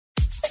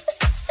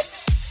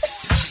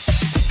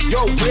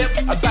Your whip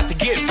about to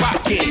get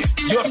rockin'.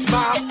 Your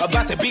smile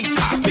about to be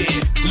poppin'.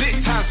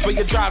 Lit times for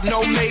your drive,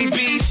 no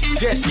maybes.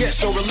 Just yet,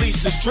 so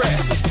release the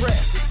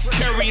stress.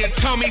 Carrie and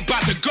Tommy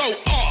about to go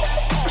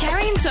off.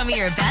 Carrie and Tommy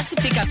are about to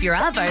pick up your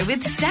arvo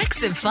with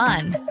stacks of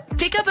fun.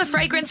 Pick up a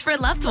fragrance for a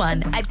loved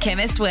one at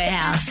Chemist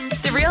Warehouse.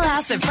 The real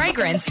house of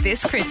fragrance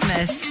this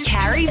Christmas.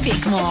 Carrie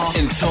Bickmore.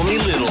 And Tommy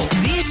Little.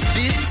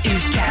 This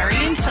is Carrie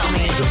and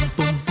Tommy.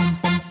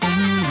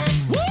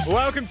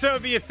 Welcome to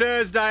it for your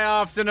Thursday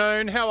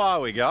afternoon. How are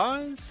we,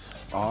 guys?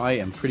 I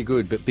am pretty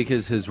good, but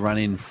Bickers has run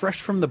in fresh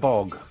from the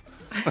bog.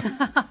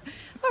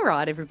 All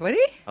right, everybody.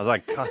 I was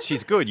like, God,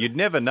 she's good. You'd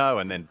never know,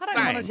 and then I don't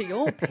bang. monitor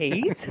your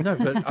peas. No,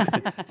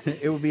 but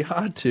it would be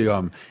hard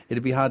to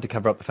it'd be hard to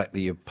cover up the fact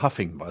that you're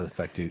puffing by the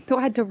fact you. Thought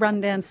I had to run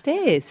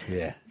downstairs.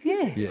 Yeah.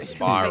 Yes. Yeah.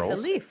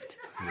 Spirals. Take the lift.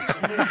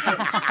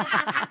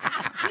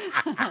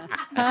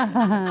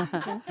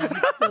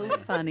 It's all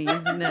funny,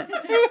 isn't it?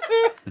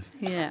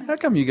 Yeah. How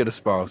come you get a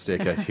spiral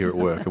staircase here at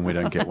work and we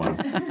don't get one?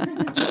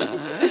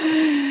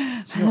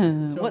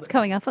 What's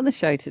coming up on the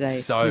show today,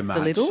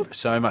 Mr. Little?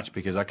 So much,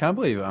 because I can't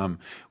believe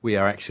we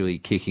are actually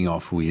kicking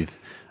off with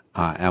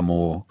our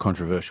more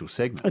controversial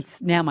segment.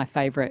 It's now my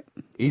favourite.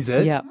 Is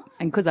it? Yeah.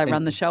 And because I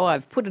run the show,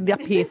 I've put it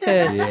up here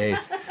first.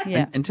 Yes.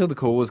 Yeah. Until the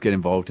callers get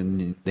involved,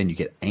 and then you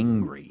get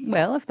angry.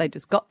 Well, if they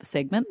just got the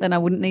segment, then I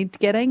wouldn't need to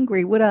get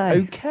angry, would I?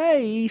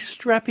 Okay,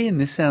 strap in.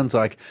 This sounds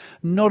like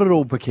not at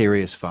all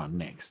precarious fun.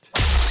 Next.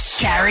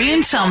 Carrie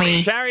and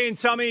Tommy. Carrie and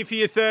Tommy for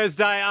your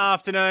Thursday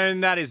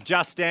afternoon. That is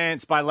Just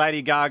Dance by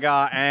Lady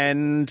Gaga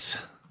and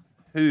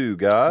who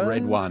goes?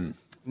 Red One.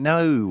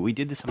 No, we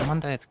did this on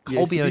Monday. It's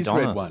Colby Yes, it is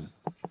O'Donnell. Red One.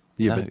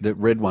 Yeah, No. but the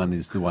red one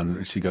is the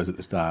one she goes at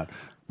the start.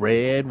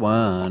 Red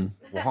One.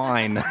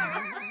 Wine.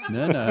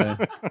 No.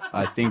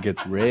 I think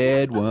it's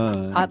Red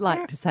One. I'd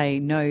like to say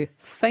no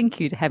thank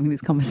you to having this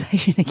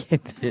conversation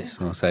again. Yes,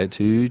 and I'll say it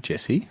to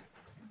Jessie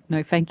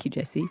No thank you,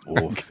 Jesse.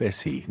 or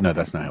Fessy. No,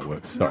 that's not how it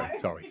works. Sorry.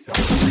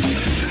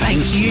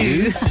 Thank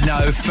you.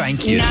 No,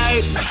 thank you.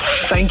 No,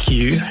 thank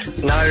you.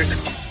 No,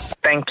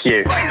 thank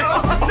you.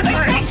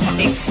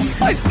 It's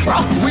so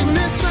cross. When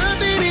there's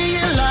something in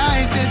your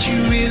life that you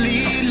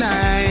really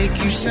like,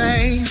 you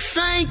say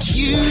thank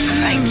you.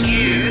 Thank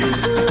you.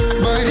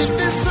 But if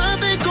there's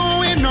something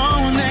going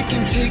on that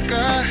can take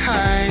a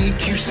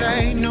hike, you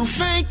say no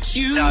thank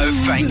you. No,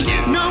 thank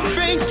you. No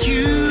thank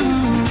you.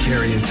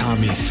 Carrie and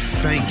Tommy's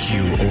thank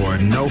you or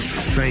no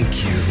thank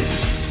you.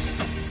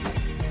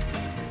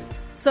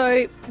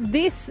 So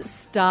this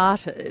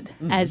started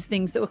as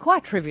things that were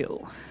quite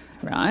trivial,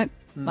 right?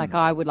 Like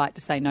I would like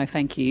to say no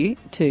thank you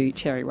to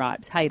cherry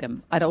ripes, hate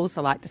them. I'd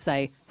also like to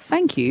say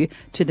thank you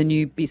to the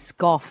new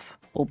Biscoff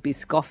or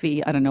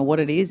Biscoffy, I don't know what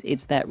it is.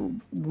 It's that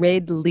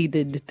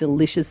red-lidded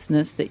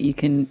deliciousness that you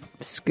can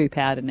scoop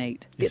out and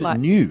eat. Is it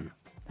new?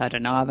 I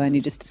don't know, I've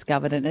only just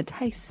discovered it and it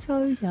tastes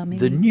so yummy.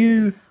 The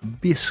new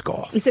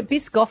Biscoff. Is it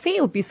Biscoffy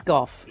or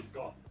Biscoff?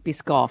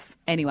 Biscoff.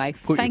 Anyway,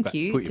 thank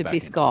you put to your back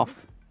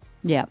Biscoff.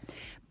 Yeah.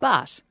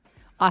 But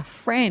a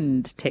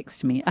friend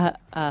texted me,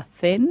 a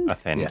friend?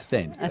 Offend. Yeah,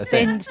 Thend. A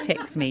friend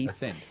texted me.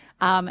 Thend.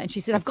 And she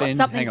said, I've got Thend,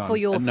 something hang on. for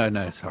your...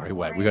 No, sorry,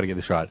 wait, we got to get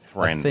this right.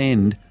 Friend.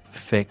 Thend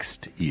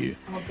fexed you.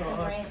 Oh,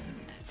 God.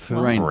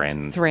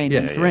 Friend. Friend.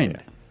 Yeah,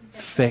 friend.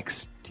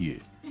 Fexed you.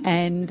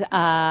 And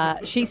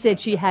she said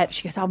she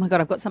goes, oh my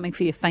God, I've got something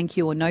for your thank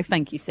you or no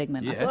thank you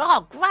segment. I Yeah.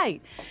 thought, oh,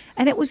 great.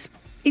 And it was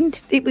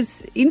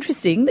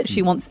interesting that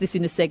she wants this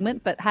in a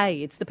segment, but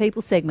hey, it's the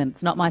people segment,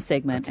 it's not my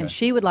segment. Okay. And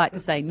she would like to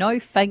say no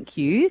thank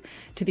you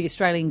to the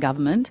Australian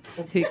government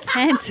who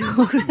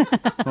cancelled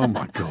Oh,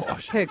 my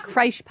gosh. her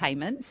creche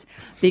payments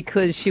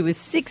because she was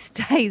 6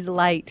 days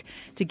late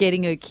to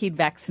getting her kid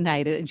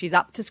vaccinated, and she's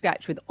up to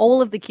scratch with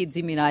all of the kids'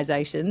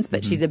 immunisations,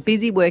 but she's a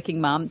busy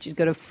working mum. She's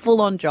got a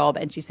full-on job,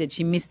 and she said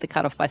she missed the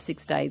cut-off by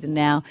 6 days, and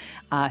now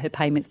her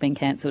payment's been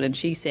cancelled. And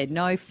she said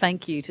no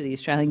thank you to the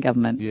Australian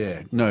government.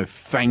 Yeah, no,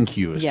 thank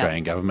you,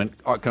 Australian government.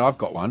 I've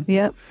got one.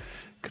 Yep.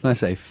 Can I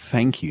say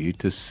thank you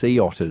to sea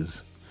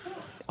otters?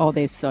 Oh,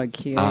 they're so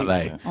cute. Aren't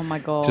they? Oh, my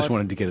God. Just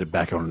wanted to get it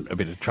back on a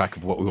bit of track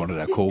of what we wanted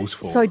our calls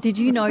for. So did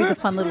you know the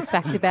fun little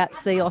fact about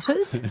sea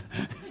otters?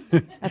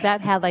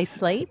 About how they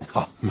sleep?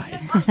 Oh, mate.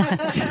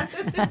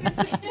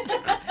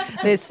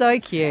 They're so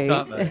cute.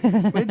 Aren't they?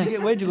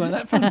 Where'd you learn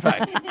that fun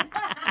fact?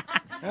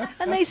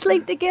 And they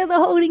sleep together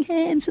holding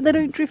hands so they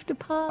don't drift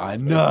apart. I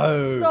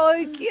know. It's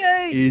so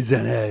cute.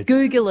 Isn't it?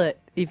 Google it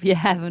if you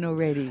haven't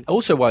already.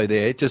 Also, while you're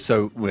there, just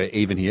so we're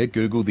even here,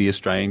 Google the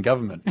Australian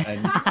government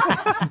and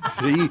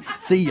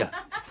see your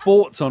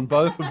thoughts on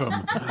both of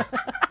them.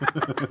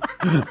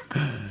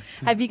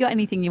 Have you got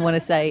anything you want to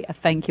say a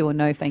thank you or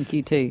no thank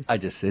you to? I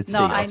just said sea No,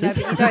 I know,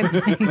 otters. but you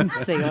don't mean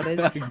sea otters.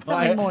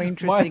 Something more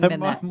interesting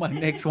than that. My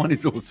next one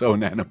is also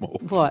an animal.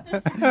 What?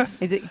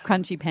 Is it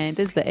crunchy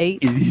pandas that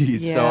eat? It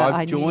is. Yeah, So I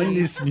I've knew. joined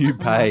this new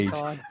page,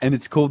 God. and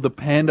it's called the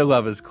Panda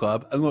Lovers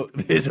Club. And look,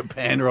 there's a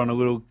panda on a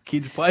little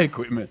kids' play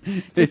equipment.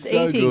 It's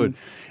so eating. good.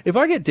 If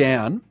I get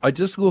down, I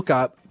just look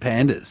up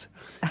pandas.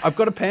 I've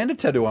got a panda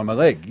tattoo on my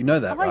leg. You know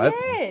that, right?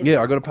 yes.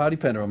 Yeah, I got a party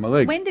panda on my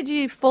leg. When did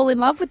you fall in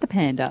love with the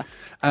panda?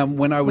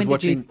 When I was When did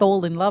watching. you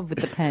fall in love with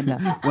the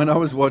panda? When I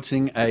was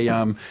watching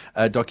a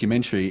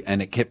documentary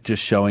and it kept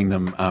just showing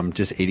them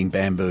just eating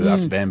bamboo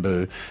after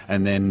bamboo,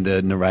 and then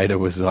the narrator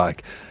was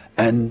like,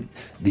 and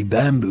the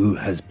bamboo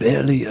has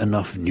barely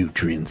enough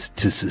nutrients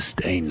to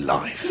sustain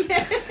life.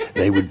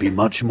 They would be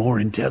much more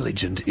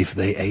intelligent if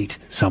they ate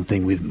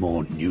something with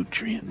more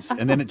nutrients.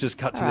 And then it just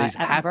cut to All these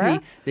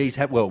right,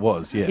 happy, well, it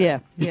was, yeah.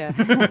 Yeah.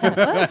 Well,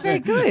 that's very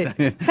good.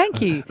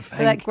 Thank you for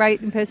that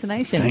great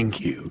impersonation. Thank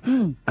you.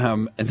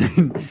 And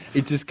then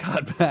it just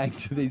cut back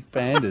to these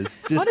pandas.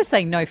 I Just want to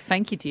say no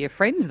thank you to your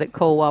friends that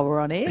call while we're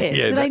on air.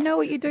 Yeah, do they know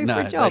what you do no, for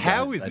a they job? don't.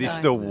 How is this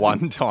the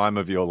one time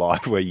of your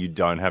life where you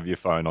don't have your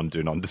phone on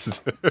Do Not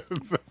Disturb?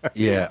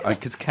 Yeah,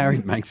 because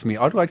Carrie makes me.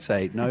 I'd like to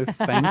say no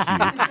thank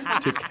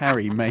you to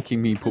Carrie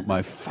making me put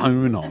my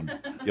phone on.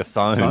 Your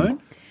phone?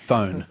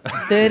 Phone.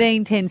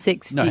 13 10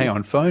 60. No, hang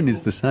on. Phone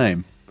is the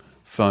same.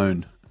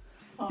 Phone.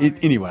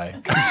 Anyway,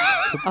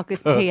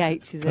 Because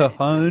PH is it.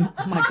 phone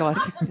Oh my God.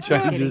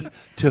 changes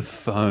to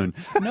phone.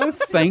 No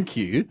thank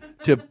you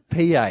to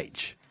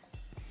PH.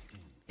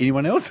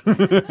 Anyone else?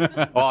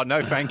 Oh,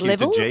 no, thank you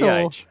Levels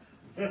to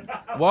GH.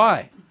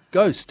 Why?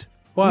 Ghost.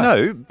 Why?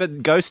 No,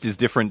 but ghost is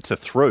different to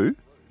through.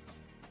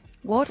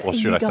 What Or are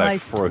should you I say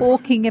guys through?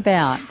 talking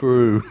about?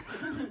 Through.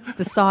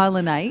 The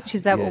silent H?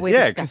 Is that what we're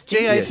Yeah, because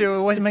discussing? GH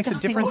always makes a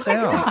different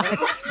sound.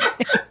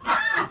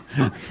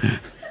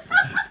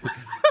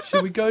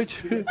 Should we go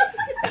to?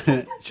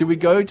 Should we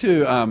go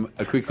to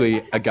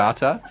quickly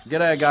Agatha?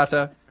 G'day,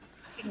 Agatha.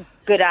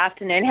 Good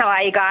afternoon. How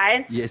are you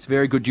guys? Yes,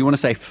 very good. Do you want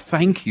to say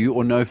thank you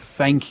or no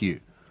thank you?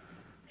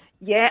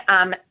 Yeah,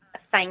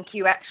 thank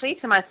you actually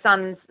to my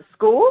son's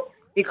school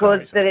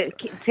because Sorry.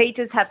 the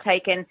teachers have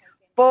taken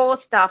 4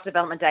 staff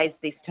development days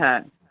this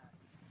term.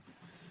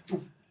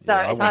 So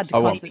I it's hard to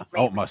want, concentrate.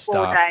 I want my 4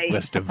 staff days.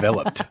 less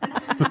developed.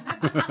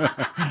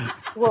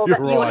 Well, You're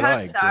you would right,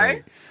 I hope so.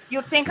 agree.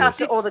 You'd think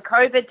after all the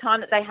COVID time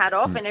that they had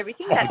off and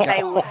everything that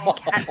they would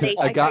at least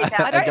Aga- keep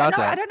out.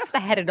 Agatha. I don't know if they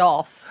had it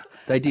off.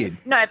 They did.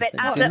 No, but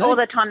after Didn't all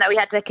they? the time that we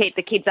had to keep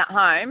the kids at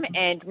home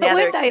and But now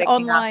weren't they're they expecting us-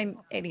 online?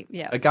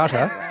 Yeah.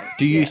 Agatha,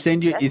 do you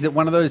send your? Is it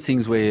one of those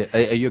things where are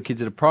your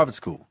kids at a private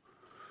school?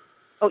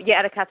 Oh, yeah,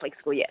 at a Catholic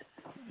school, yes.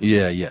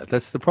 Yeah.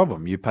 That's the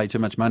problem. You pay too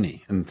much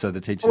money, and so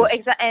the teachers. Well,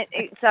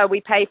 so we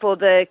pay for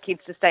the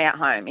kids to stay at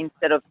home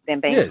instead of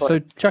them being yeah.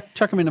 put. So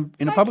chuck them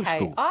in a public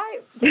school.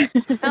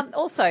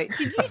 Also,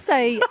 did you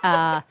say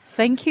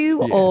thank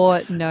you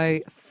or no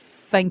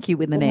thank you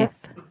with an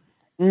F?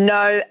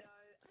 No,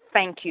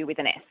 thank you with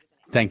an S.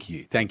 Thank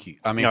you.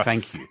 I mean, No.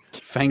 thank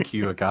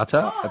you,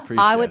 Agatha.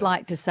 Appreciate I would it.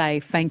 like to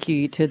say thank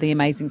you to the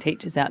amazing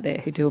teachers out there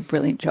who do a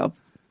brilliant job.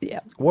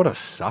 Yeah. What a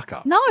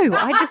sucker! No,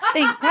 I just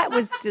think that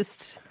was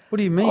just What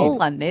do you mean? all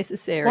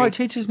unnecessary. Why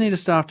teachers need a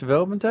staff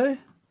development day?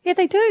 Yeah,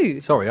 they do.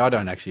 Sorry, I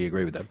don't actually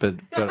agree with that, but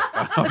I'm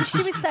But just she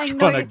was saying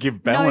trying no, to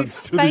give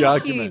balance no, to thank the you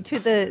argument. to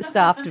the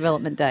staff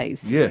development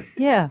days. Yeah.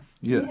 Yeah.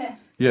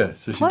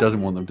 So she What?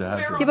 doesn't want them to have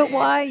them. Yeah, but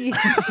why are you...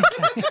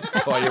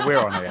 Oh, yeah, we're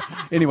on air.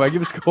 Anyway,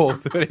 give us a call,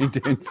 13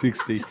 10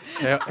 60.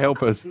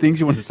 Help us. Things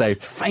you want to say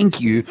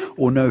thank you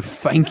or no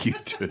thank you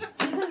to.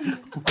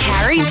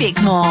 Carrie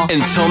Bickmore.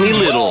 And Tommy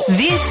Little.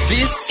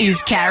 This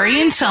is Carrie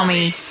and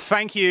Tommy.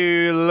 Thank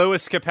you,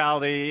 Lewis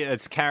Capaldi.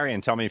 It's Carrie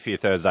and Tommy for your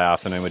Thursday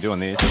afternoon. We're doing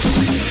this.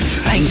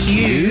 Thank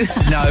you.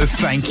 No,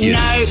 thank you.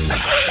 No,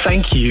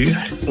 thank you.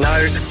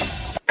 No,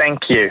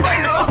 thank you.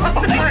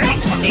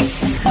 It's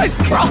so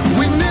cross.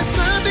 When there's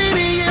something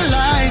in your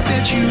life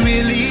that you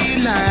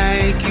really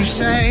like, you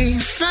say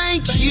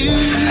thank you.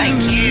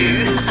 Thank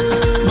you.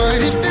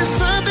 But if there's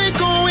something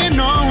going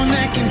on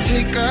that can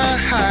take a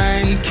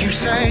hike, you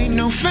say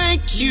no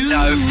thank you.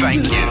 No,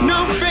 thank you.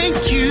 No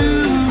thank you.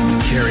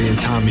 Carrie and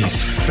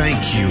Tommy's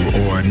thank you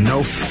or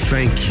no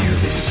thank you.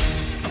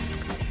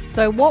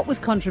 So what was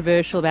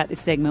controversial about this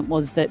segment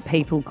was that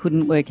people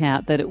couldn't work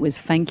out that it was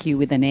thank you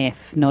with an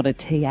F, not a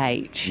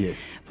TH. Yes.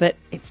 But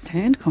it's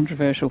turned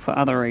controversial for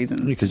other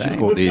reasons. Because today. you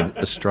brought the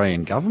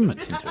Australian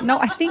government into it. No,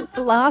 I think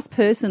the last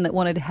person that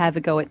wanted to have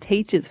a go at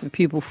teachers for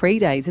pupil-free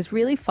days has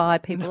really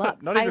fired people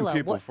up. Not Taylor, even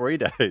pupil what? free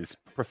days,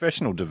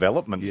 professional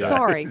development days.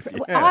 Sorry.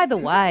 Yeah. Either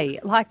way,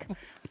 like,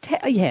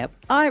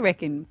 I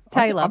reckon,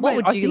 Taylor, what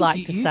would you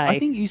like to say? I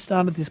think you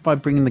started this by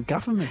bringing the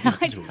government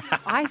into it.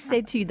 I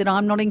said to you that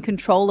I'm not in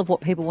control of what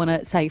people want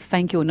to say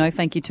thank you or no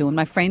thank you to, and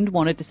my friend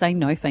wanted to say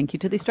no thank you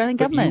to the Australian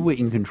But government. you were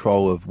in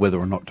control of whether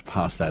or not to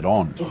pass that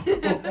on.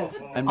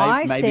 And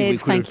I maybe we said could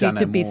have thank you done to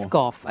that more.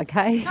 Biscoff,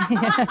 okay?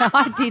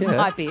 I did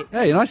my bit.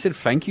 Hey, and I said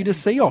thank you to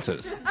sea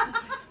otters.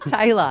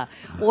 Taylor,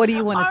 what do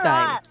you want to All say?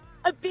 right.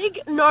 A big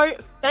no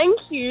thank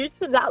you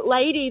to that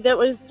lady that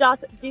was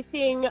just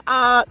dissing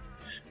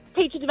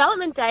teacher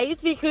development days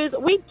because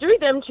we do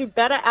them to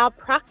better our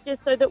practice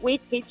so that we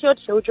teach your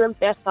children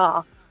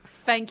better.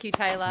 Thank you,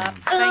 Taylor.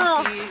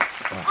 Thank you.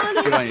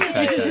 Good on you,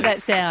 Tay. Listen to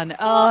that sound.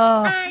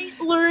 Oh, Hey,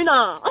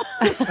 Luna.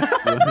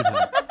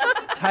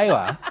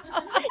 Taylor,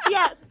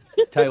 Yes.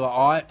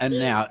 Taylor,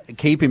 now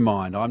keep in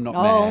mind, I'm not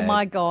mad. Oh,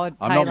 my God,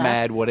 I'm not Taylor.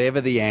 mad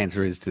whatever the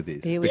answer is to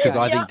this, Here we because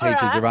go. I think Yeah,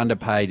 teachers alright. are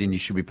underpaid and you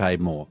should be paid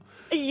more.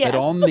 Yeah. But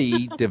on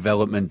the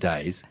development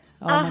days,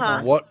 Oh,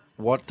 my God.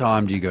 what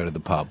time do you go to the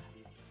pub?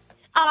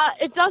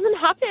 It doesn't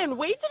happen.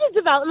 We did a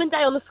development day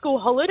on the school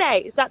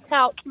holidays. That's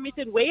how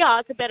committed we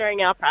are to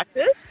bettering our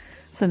practice.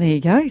 So there you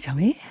go,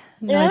 Tommy.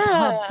 No Yeah.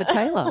 pub for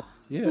Taylor.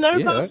 Yeah, No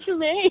yeah. pub for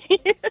me.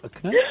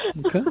 Okay.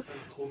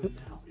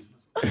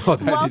 Oh,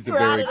 that Whilst is a we're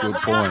very at it, good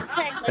I'm point. out to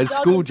take my Has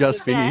dog school into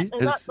just the vet, finished?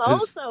 and that's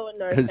also a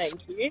no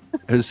thank you.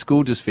 Has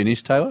school just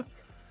finished, Taylor?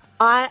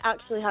 I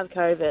actually have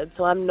COVID,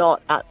 so I'm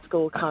not at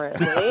school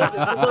currently. This is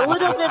a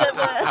little bit of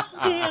a,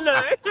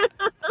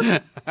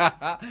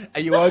 Are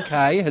you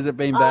okay? Has it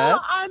been bad? Oh,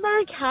 I'm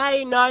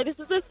okay. No, this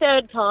is the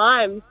third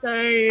time, so,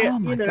 Oh,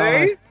 my you know.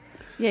 God.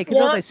 Yeah, because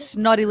all Yeah. those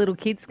snotty little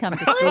kids come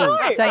to school. know.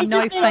 Say I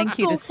no just feel thank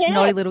you to school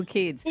snotty care. little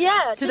kids.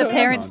 Yeah. To the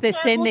parents, they They're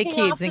send their looking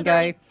kids after and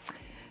them. go,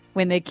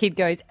 when their kid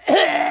goes,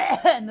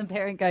 and the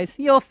parent goes,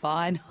 you're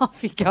fine.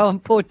 Off you go.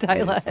 And poor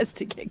Taylor has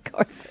to get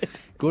COVID.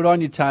 Good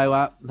on you,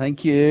 Taylor.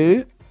 Thank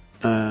you.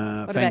 What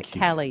about thank you.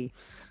 Callie?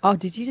 Oh,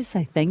 did you just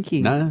say thank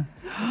you? No.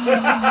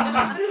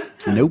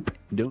 Nope.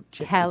 Don't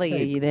check. the Callie, are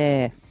tape. you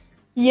there?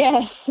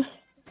 Yes.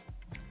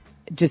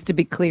 Just to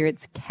be clear,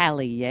 it's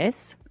Callie,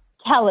 yes?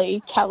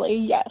 Kelly,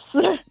 yes.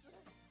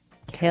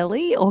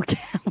 Kelly or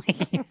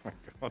Callie?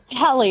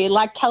 Kelly,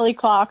 like Kelly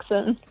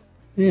Clarkson.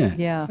 Yeah.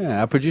 Yeah.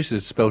 Our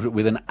producers spelled it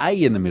with an A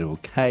in the middle.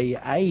 Kally.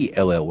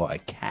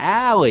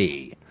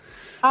 Callie.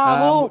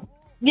 Well,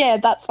 yeah,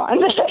 that's fine.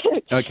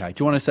 Okay.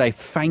 Do you want to say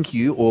thank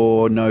you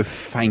or no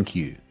thank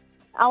you?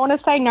 I want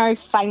to say no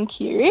thank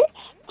you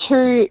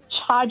to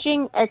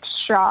charging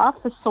extra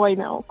for soy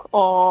milk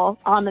or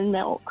almond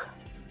milk.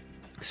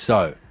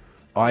 So,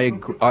 I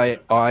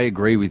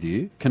agree with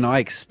you. Can I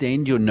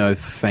extend your no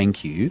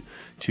thank you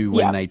to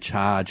when Yeah. they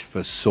charge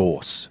for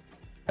sauce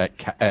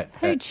at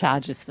Who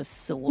charges for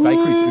sauce?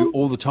 bakeries do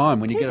all the time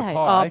when you Do get a they?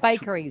 pie? Oh,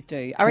 bakeries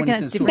do. I reckon 20 that's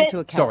cents different sauce. to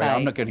a cafe. Sorry,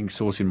 I'm not getting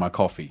sauce in my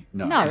coffee.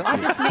 No. No, I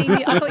just mean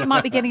I thought you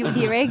might be getting it with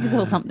your eggs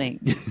or something.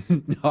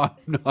 No,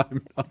 I'm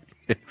not.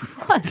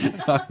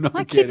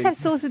 My kids have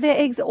sauce with their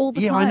eggs all the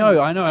Yeah, time.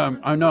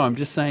 I know. I'm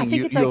just saying. I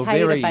think it's you're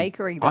okay at a very,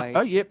 bakery, though.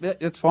 Oh, yeah,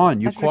 that's fine.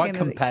 You're I quite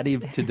reckon it-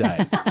 combative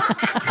today.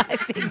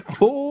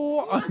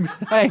 All I'm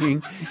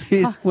saying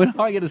is when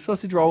I get a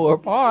sausage roll or a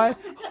pie,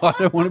 I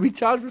don't want to be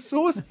charged for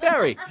sauce.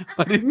 Harry,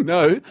 I didn't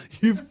know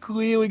you've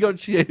clearly got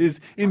shares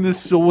in the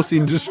sauce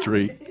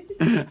industry.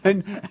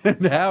 And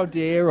how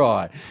dare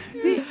I?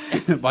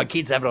 My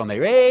kids have it on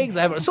their eggs.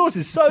 They have it. Sauce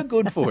is so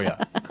good for you.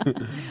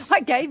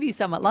 I gave you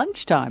some at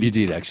lunchtime. You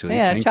did, actually.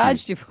 Yeah, I Thank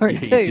charged you for it Yeah,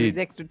 too. you It was did.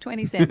 extra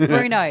 20 cents.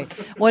 Bruno,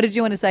 what did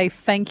you want to say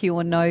thank you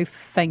or no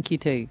thank you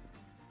to?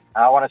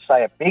 I want to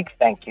say a big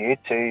thank you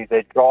to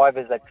the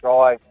drivers that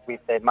drive with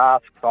their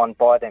masks on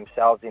by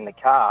themselves in the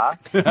car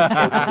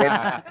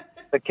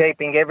for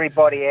keeping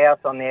everybody else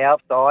on the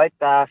outside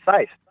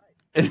safe.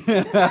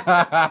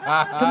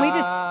 Can we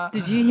just,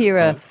 did you hear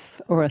a f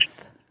or a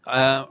th?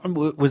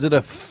 Was it a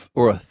f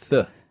or a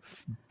th,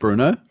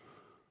 Bruno?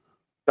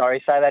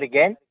 Sorry, say that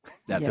again.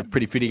 That's a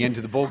pretty fitting end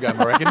to the ball game,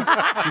 I reckon.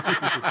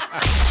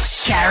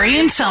 Carrie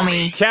and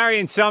Tommy. Carrie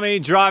and Tommy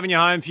driving you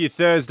home for your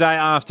Thursday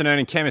afternoon,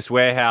 and Chemist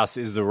Warehouse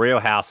is the real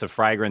house of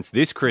fragrance.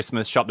 This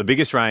Christmas, shop the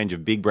biggest range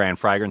of big brand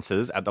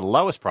fragrances at the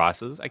lowest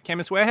prices at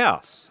Chemist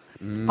Warehouse.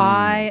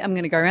 I am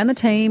going to go around the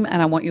team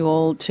and I want you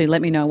all to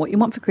let me know what you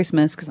want for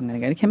Christmas because I'm going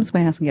to go to Chemist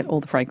Warehouse and get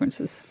all the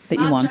fragrances that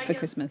you want for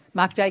Christmas.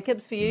 Marc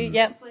Jacobs for you,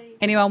 yep.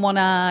 Anyone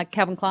want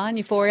Calvin Klein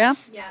Euphoria?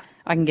 Yeah.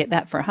 I can get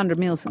that for 100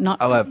 mils, not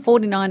I'll have-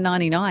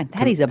 $49.99.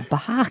 That is a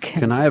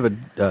bargain. Can I have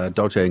a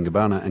Dolce &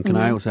 Gabbana, and can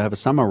I also have a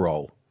summer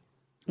roll?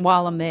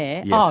 While I'm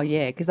there? Yes. Oh,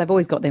 yeah, because they've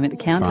always got them at the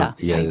counter. Right.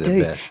 Yeah, they they're do.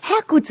 the best.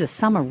 How good's a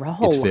summer roll?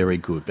 It's very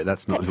good, but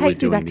that's not That who we're takes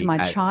me doing back to the my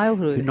ad.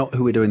 childhood. Not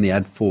who we're doing the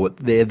ad for.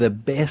 They're the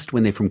best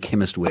when they're from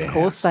Chemist Warehouse. Of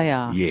course they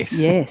are. Yes.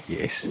 Yes.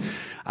 Yes.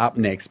 Up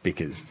next,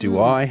 Bickers, do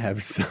I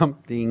have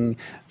something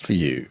for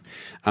you?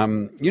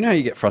 You know how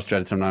you get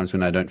frustrated sometimes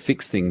when I don't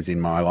fix things in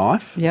my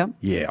life? Yeah.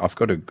 Yeah, I've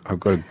got a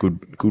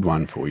good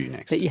one for you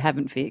next. That you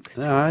haven't fixed.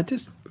 No,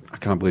 I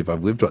can't believe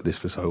I've lived like this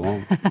for so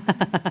long.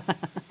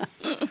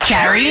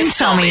 Carrie and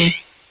Tommy.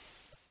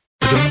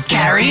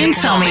 Carrie and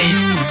Tommy.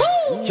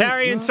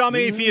 Carrie and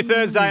Tommy for your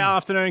Thursday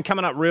afternoon.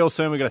 Coming up real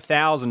soon, we've got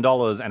 $1,000 and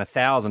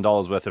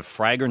 $1,000 worth of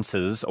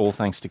fragrances, all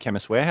thanks to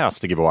Chemist Warehouse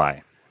to give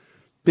away.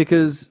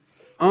 Because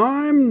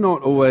I'm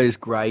not always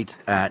great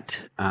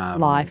at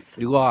Life.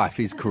 Life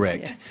is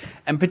correct. Yes.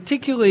 And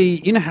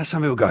particularly, you know how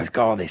some people go,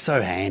 God, they're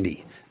so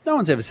handy. No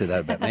one's ever said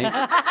that about me.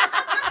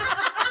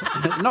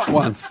 Not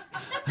once.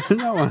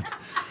 Not once.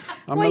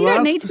 I'm Well, the you don't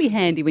last- need to be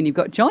handy when you've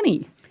got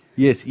Johnny.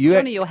 Yes,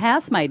 Johnny, your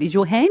housemate, is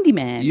your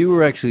handyman. You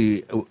were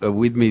actually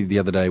with me the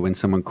other day when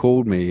someone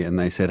called me and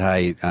they said,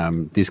 hey,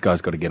 this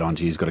guy's got to get on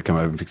to you. He's got to come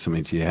over and fix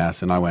something to your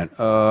house. And I went,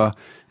 and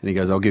he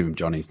goes, I'll give him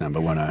Johnny's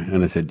number, won't I?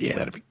 And I said,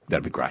 yeah,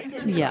 that'd be great.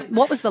 Yeah.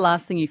 What was the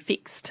last thing you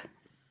fixed?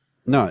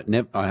 No,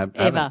 never. I Ever?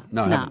 haven't.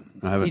 No, I Nah. haven't.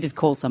 I haven't. You just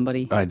call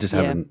somebody. I just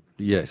Yeah. haven't.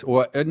 Yes.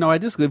 Or no, I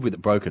just lived with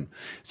it broken.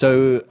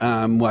 So,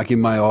 like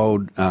in my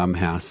old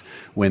house,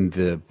 when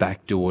the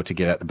back door to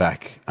get out the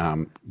back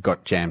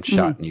got jammed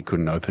shut and you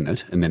couldn't open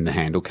it, and then the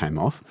handle came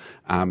off.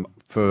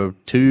 For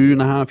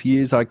 2.5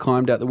 years, I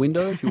climbed out the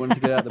window if you wanted to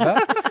get out the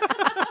back.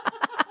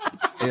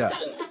 Yeah.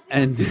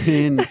 And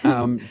then,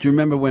 do you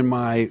remember when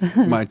my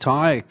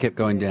tyre kept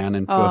going down?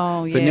 And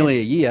for nearly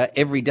a year,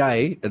 every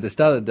day, at the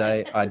start of the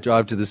day, I'd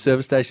drive to the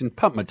service station,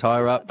 pump my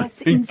tyre up,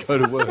 That's and insane.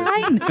 go to work.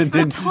 And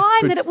The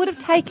time that it would have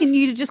taken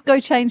you to just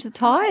go change the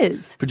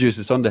tyres.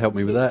 Producer Sonda helped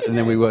me with that, and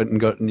then we went and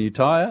got a new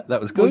tyre.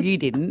 That was good. Well, you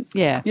didn't,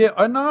 yeah. Yeah,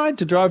 I know. I had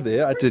to drive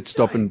there. I had to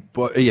stop and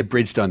buy,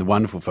 Bridgestone, the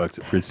wonderful folks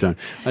at Bridgestone.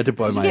 I had to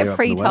buy Did my you hair get up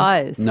free on the way.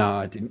 tyres? No,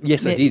 I didn't.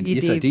 Yes, I Yeah, did. you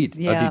Yes, I did. did.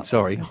 I Yeah, did.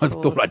 Sorry, of I thought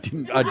I course.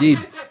 didn't. I did.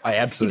 I You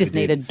absolutely just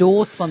need did. a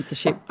door sponsorship.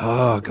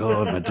 Oh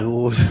God, my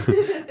doors.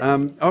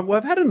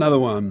 I've had another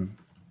one.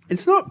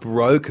 It's not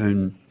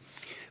broken,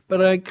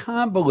 but I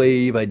can't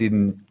believe I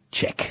didn't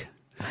check.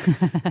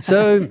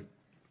 So,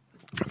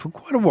 for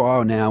quite a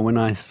while now, when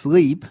I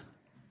sleep,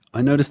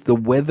 I notice the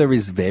weather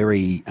is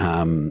very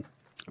loud.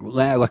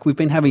 Like we've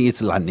been having,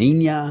 it's La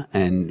Nina,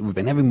 and we've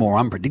been having more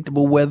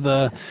unpredictable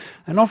weather.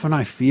 And often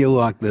I feel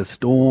like the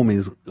storm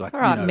is like, All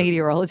right,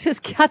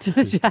 meteorologist, cut to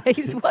the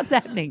chase. What's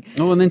happening?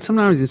 Oh, and then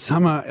sometimes in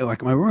summer,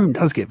 like my room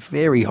does get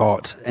very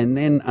hot, and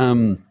then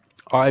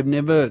I've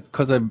never,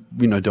 because I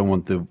don't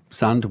want the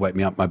sun to wake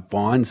me up. My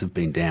blinds have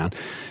been down,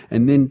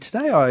 and then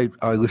today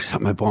I lifted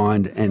up my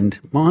blind, and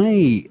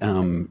my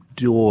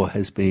door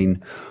has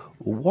been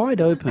wide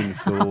open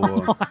for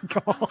Oh my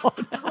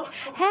God.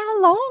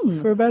 How long?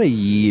 for about 1.5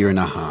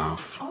 years.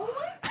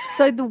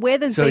 So the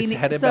weather's So it's been,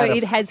 had so about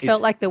it has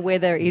felt like the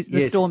weather is, the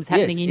Yes, storm's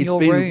happening in it's your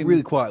been room.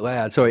 really quite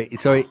loud. Sorry.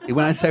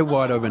 When I say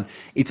wide open,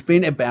 it's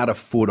been about 1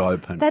 foot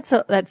open.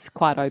 That's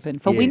quite open.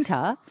 For Yes.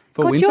 winter,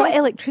 For God, winter? your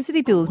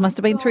electricity bills must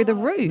have been through the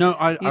roof. No,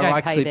 I You don't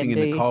like pay sleeping them, in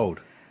do the you? cold.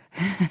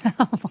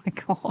 Oh my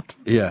God.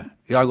 Yeah,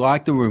 I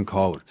like the room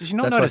cold. Did you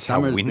not That's why notice how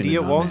summer has been windy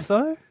a it was,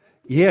 nightmare. though?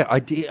 Yeah, I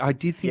did. I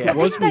did think Yeah. it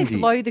was Didn't they windy.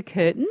 blow the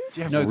curtains?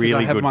 Yeah. 'cause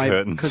Really I have good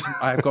curtains. Because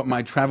I've got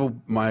my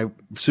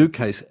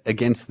suitcase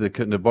against the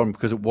curtain at the bottom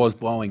because it was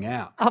blowing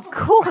out. Of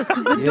course,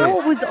 because the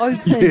door was open.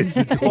 Yes,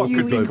 the door You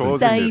was open.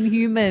 insane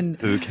human.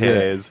 Who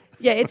cares?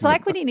 Yeah, it's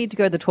like when you need to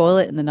go to the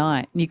toilet in the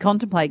night and you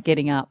contemplate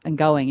getting up and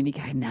going and you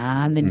go,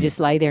 nah, and then just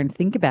lay there and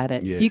think about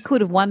it. Yes. You could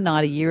have one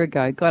night a year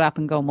ago got up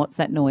and gone, what's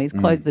that noise?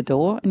 Closed the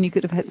door and you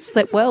could have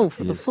slept well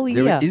for the full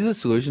year. There is a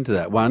solution to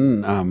that.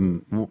 One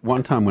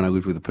time when I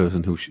lived with a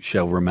person who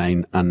shall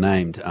remain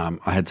unnamed,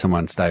 I had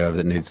someone stay over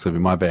that needed to sleep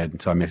in my bed, and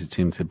so I messaged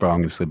him and said, "Bro, I'm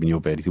going to sleep in your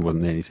bed." He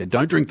wasn't there. And he said,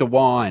 "Don't drink the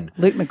wine."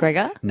 Luke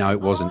McGregor? No,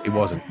 it wasn't. It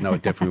wasn't. No,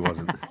 it definitely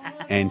wasn't.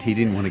 And he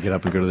didn't want to get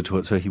up and go to the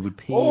toilet, so he would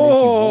pee.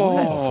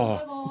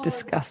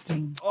 Disgusting.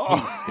 He's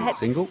still That's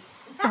single.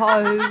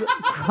 so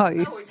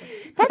gross.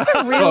 That's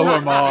a So real...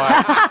 am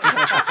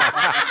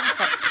I.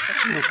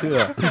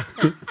 Yeah.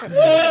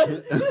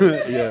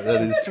 Yeah,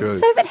 that is true.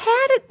 So, but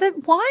how did the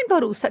wine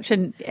bottle such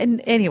an...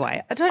 And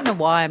anyway, I don't know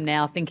why I'm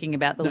now thinking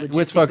about the let's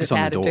logistics focus of on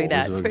how the to door. do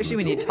that, Let's focus especially on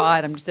when the you're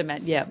tired. I'm just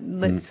imagining... Yeah,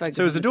 let's focus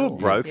So on is the door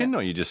broken, Yeah. or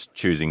are you just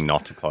choosing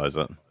not to close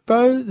it?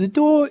 Bro, the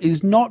door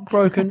is not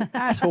broken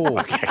at all.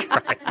 Okay,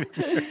 great.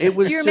 It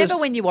was Do you remember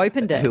just when you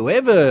opened it?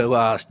 whoever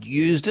last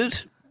used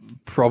it,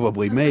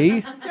 probably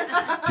me,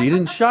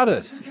 didn't shut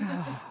it.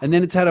 And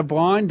then it's had a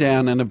blind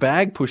down and a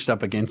bag pushed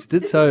up against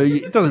it, so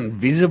it doesn't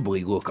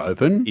visibly look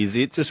open. Is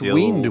it just still-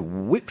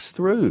 wind whips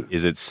through?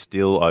 Is it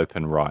still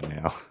open right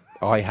now?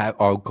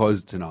 I'll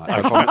close it tonight.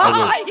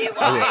 I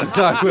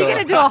You're going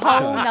to do a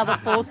whole another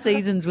 4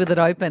 seasons with it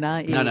open,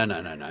 aren't you?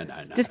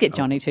 No. Just get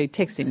Johnny to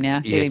text him now.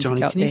 Get Yeah, him to Johnny,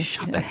 go up can you there.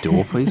 shut that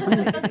door, please,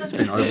 mate? It's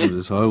been open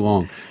for so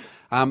long.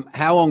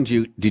 How long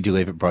did you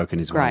leave it broken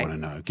is what I Great.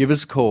 want to know. Give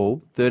us a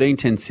call, 13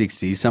 10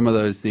 60. Some of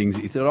those things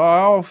you thought, oh,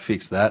 I'll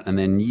fix that. And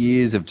then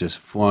years have just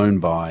flown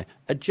by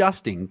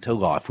adjusting to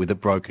life with it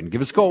broken.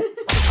 Give us a call.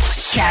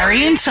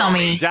 Carrie and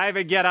Tommy.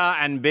 David Guetta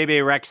and Bibi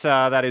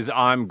Rexa, that is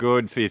I'm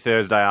Good for your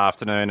Thursday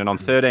afternoon. And on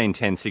 13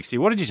 10 60,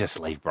 what did you just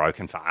leave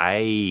broken for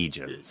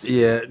ages?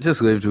 Yeah,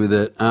 just lived with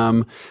it.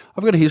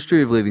 I've got a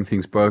history of leaving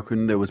things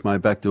broken. There was my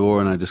back door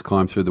and I just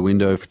climbed through the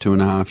window for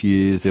 2.5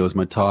 years. There was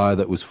my tyre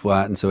that was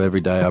flat, and so every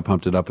day I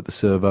pumped it up at the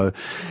servo.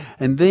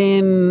 And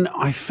then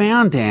I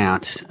found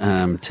out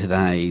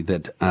today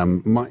that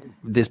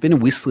there's been a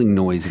whistling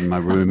noise in my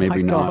room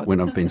every night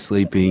when I've been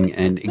sleeping,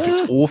 and it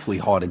gets awfully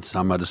hot in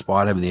summer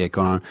despite having the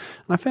aircon on. And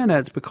I found out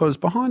it's because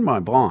behind my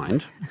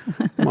blind,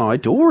 my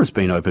door has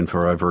been open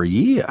for over a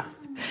year.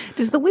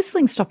 Does the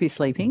whistling stop you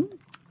sleeping?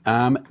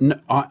 No,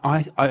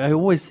 I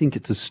always think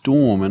it's a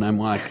storm, and I'm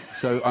like,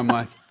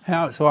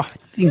 how? So I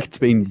think it's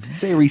been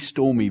very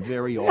stormy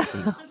very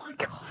often. Oh my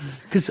God.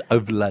 Because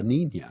of La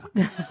Nina.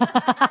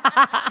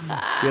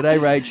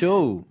 G'day,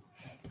 Rachel.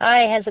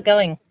 Hi, how's it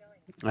going?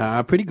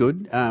 Pretty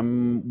good.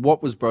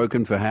 What was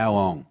broken for how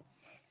long?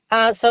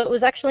 So it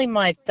was actually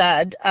my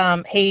dad.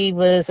 He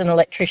was an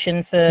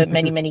electrician for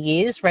many, many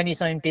years, ran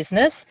his own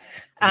business,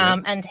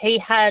 and he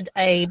had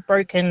a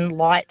broken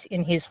light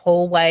in his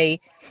hallway.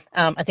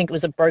 I think it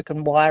was a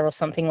broken wire or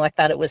something like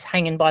that. It was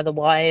hanging by the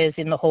wires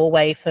in the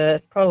hallway for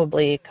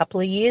probably a couple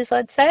of years,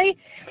 I'd say.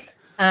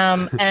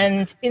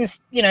 And,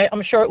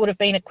 I'm sure it would have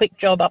been a quick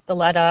job up the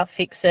ladder,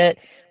 fix it.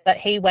 But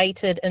he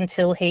waited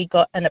until he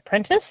got an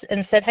apprentice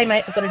and said, "Hey,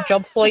 mate, I've got a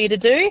job for you to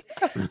do.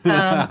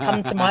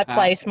 Come to my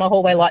place. My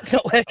hallway light's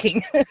not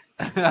working."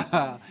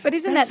 But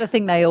isn't that the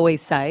thing they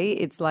always say?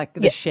 It's like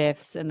the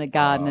chefs and the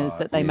gardeners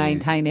that they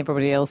maintain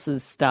everybody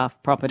else's stuff,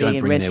 property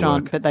and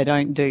restaurant, but they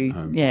don't do,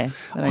 they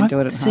don't do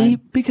it at home.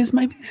 Because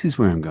maybe this is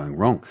where I'm going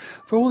wrong.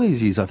 For all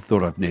these years, I've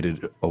thought I've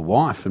needed a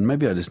wife, and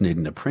maybe I just need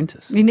an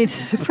apprentice. You need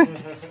an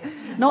apprentice.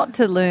 Not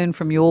to learn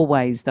from your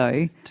ways,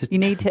 though. You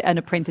need an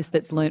apprentice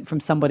that's learnt from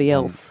somebody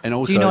else. And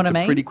also, do you know it's what I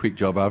mean? a pretty quick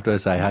job after I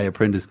say, "Hey,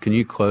 apprentice, can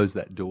you close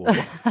that door?"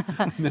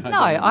 No,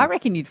 I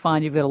reckon you'd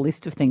find you've got a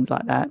list of things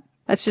like that.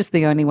 That's just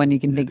the only one you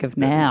can think of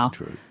now. That's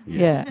true.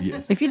 Yes,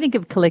 yes. If you think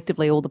of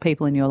collectively all the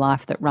people in your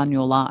life that run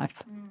your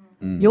life,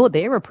 you're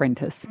their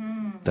apprentice.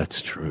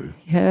 That's true.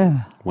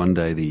 Yeah. One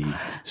day the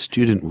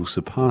student will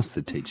surpass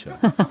the teacher.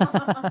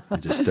 I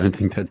just don't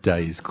think that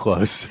day is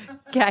close.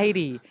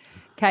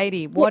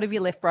 Katie, what have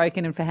you left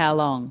broken and for how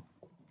long?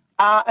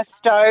 A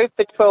stove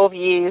for 12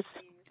 years.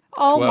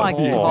 Oh, my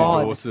years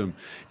God. is awesome.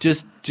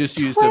 Just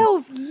use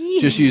 12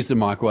 years. Just use the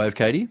microwave,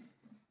 Katie.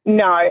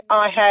 No,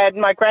 I had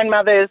my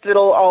grandmother's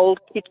little old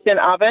kitchen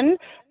oven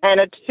and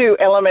a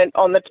 2-element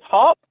on the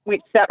top,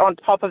 which sat on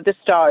top of the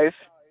stove.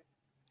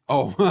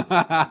 Oh.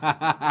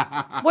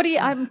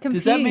 I'm confused.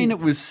 Does that mean it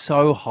was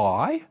so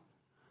high?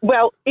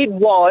 Well, it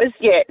was,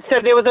 yeah. So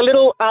there was a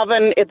little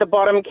oven at the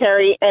bottom,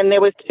 Kerry, and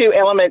there was 2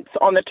 elements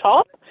on the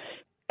top,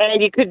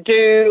 and you could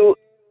do,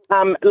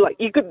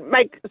 you could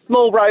make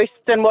small roasts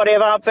and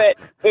whatever, but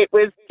it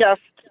was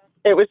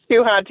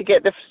too hard to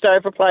get the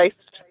stove replaced.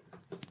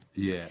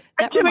 Yeah.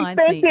 That too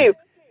reminds me. expensive.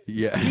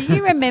 Yeah. Do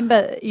you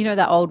remember,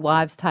 that old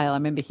wives' tale I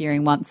remember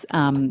hearing once,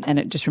 and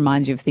it just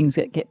reminds you of things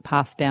that get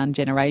passed down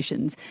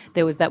generations.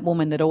 There was that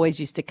woman that always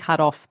used to cut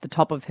off the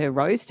top of her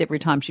roast every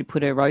time she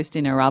put her roast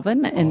in her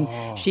oven, and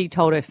she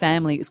told her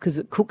family it's because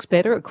it cooks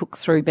better, it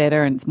cooks through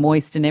better, and it's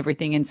moist and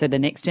everything, and so the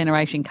next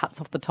generation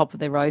cuts off the top of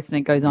their roast, and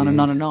it goes on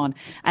and on and on.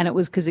 And it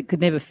was because it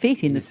could never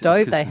fit in the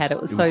stove they had. It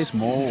was so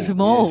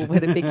small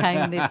that it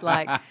became this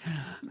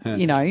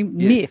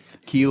myth.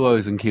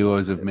 Kilos and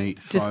kilos of meat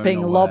Just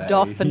being lobbed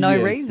off for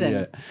no reason.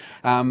 Yeah.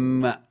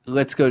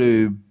 Let's go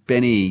to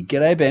Benny.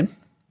 G'day, Ben.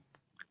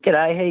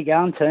 G'day, how you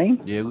going, team?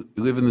 Yeah,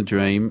 living the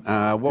dream.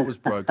 What was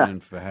broken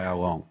and for how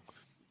long?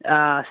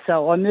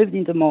 So I moved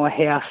into my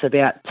house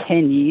about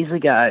 10 years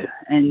ago,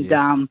 and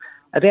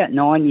about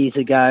 9 years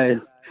ago,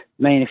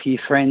 me and a few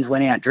friends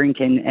went out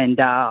drinking, and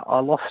I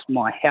lost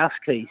my house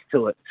keys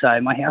to it.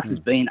 So my house has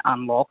been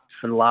unlocked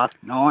for the last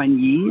 9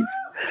 years,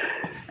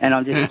 and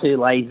I'm just too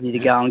lazy to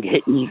go and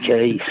get new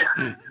keys.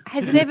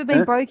 Has it ever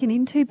been broken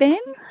into, Ben?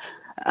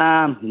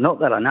 Not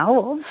that I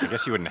know of. I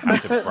guess you wouldn't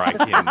have to break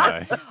in,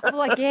 though.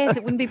 Well, I guess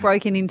it wouldn't be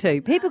broken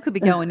into. People could be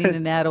going in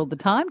and out all the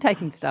time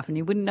taking stuff, and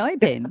you wouldn't know,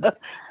 Ben.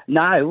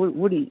 No,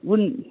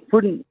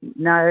 wouldn't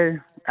know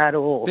at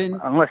all.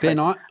 Unless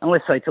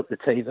they took the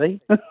TV.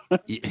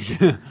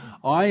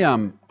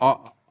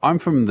 I'm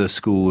from the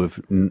school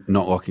of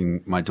not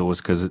locking my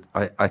doors because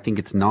I think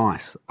it's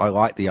nice. I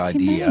like the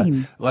idea.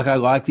 I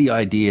like the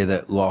idea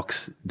that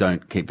locks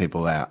don't keep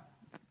people out.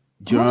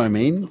 Do you know what I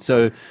mean?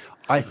 So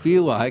I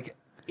feel like,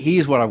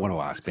 here's what I want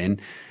to ask, Ben.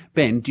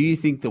 Ben, do you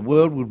think the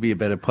world would be a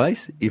better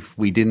place if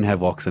we didn't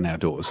have locks on our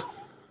doors?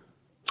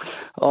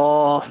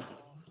 Oh,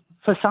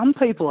 for some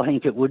people I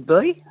think it would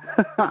be.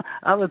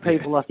 Other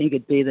people I think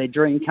it'd be their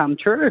dream come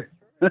true.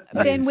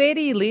 Ben, where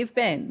do you live,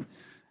 Ben?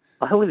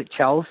 I live at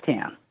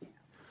Charlestown.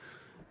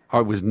 I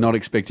was not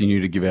expecting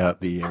you to give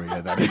out the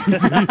area that is.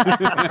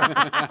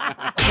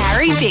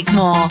 Carrie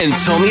Bickmore And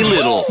Tommy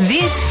Little.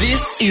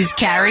 This is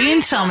Carrie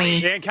and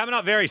Tommy. Yeah, and coming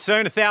up very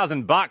soon, $1,000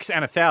 and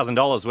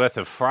 $1,000 worth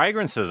of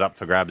fragrances up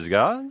for grabs,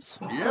 guys.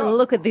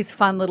 Look at this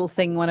fun little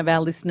thing one of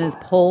our listeners,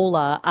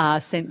 Paula,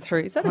 sent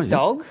through. Is that a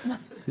dog?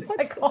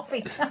 It's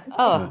coffee.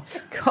 Oh,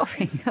 it's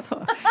coffee.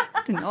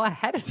 I didn't know I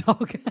had a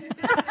dog.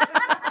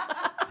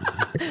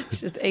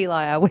 It's just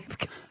Eli, our web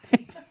guy.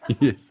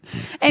 Yes.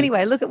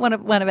 Anyway, look at one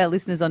of our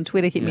listenens on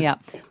Twitter. Hit me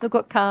up. Look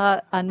what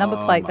car number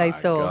plate they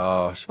saw.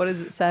 Gosh. What does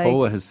it say?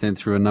 Paula has sent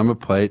through a number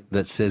plate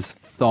that says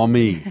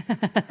Thommy.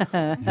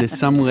 There's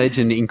some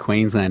legend in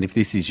Queensland. If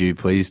this is you,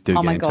 please do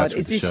get in touch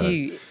with the show. Oh my God, is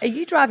this you? Are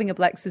you driving a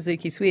black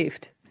Suzuki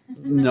Swift?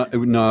 No,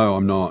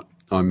 I'm not.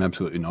 I'm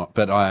absolutely not.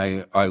 But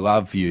I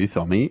love you,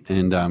 Thommy.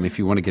 And if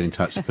you want to get in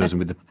touch with the person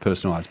with the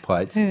personalised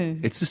plates,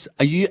 it's just.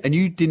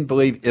 You didn't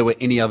believe there were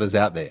any others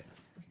out there?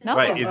 No.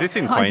 Wait, is this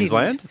in I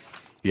Queensland? didn't.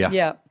 Yeah.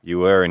 Yeah. You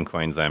were in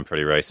Queensland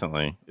pretty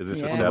recently. Is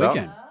this a setup?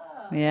 Weekend.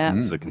 Yeah.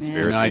 This is a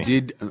conspiracy. And I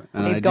did. And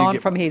He's I did gone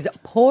get- from his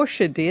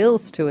Porsche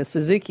deals to a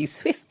Suzuki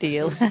Swift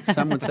deal.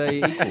 Some would say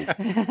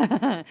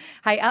equal.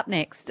 Hey, up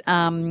next,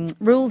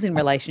 rules in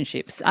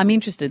relationships. I'm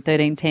interested,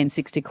 13 10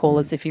 60, call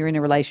us if you're in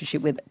a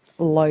relationship with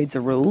loads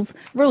of rules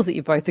that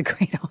you both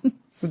agreed on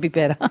would be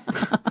better.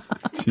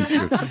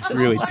 You're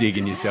really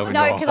digging yourself into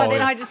No, a because hole.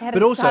 then I just had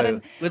But a also,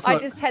 sudden. let's I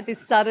not- just had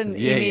this sudden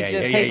Yeah, image yeah,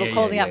 of yeah, people yeah,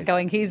 calling yeah. up,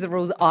 going, "Here's the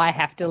rules I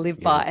have to live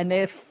by," and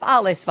they're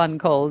far less fun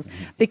calls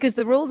because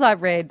the rules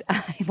I've read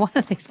in one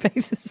of these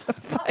pieces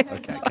of paper.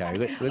 Okay,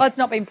 Oh, it's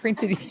not been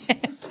printed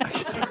yet.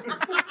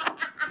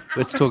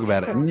 let's talk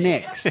about it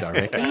next, I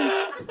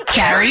reckon.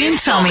 Carrie and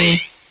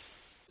Tommy.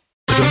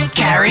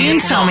 Carrie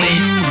and Tommy.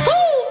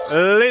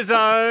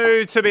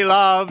 Lizzo, to be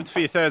loved for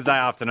your Thursday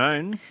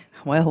afternoon.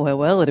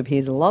 Well, it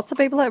appears lots of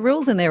people have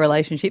rules in their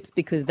relationships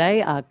because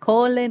they are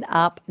calling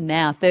up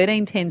now.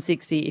 13 10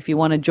 60 if you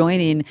want to join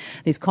in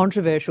this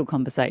controversial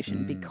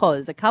conversation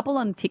because a couple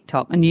on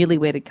TikTok, a newly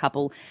wedded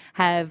couple,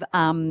 have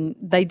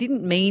they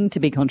didn't mean to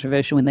be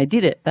controversial when they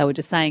did it. They were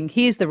just saying,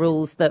 here's the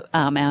rules that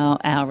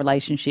our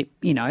relationship,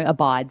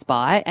 abides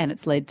by, and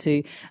it's led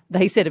to,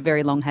 they said, a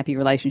very long, happy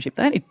relationship.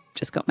 They only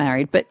just got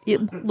married, but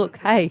look,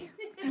 hey,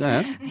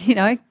 Yeah.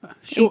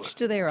 each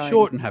to their own.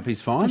 Short and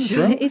happy's fine. as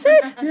well. Is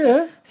it?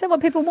 Yeah. Is that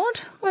what people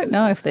want? I don't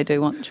know if they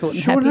do want short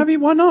and Short and happy. happy,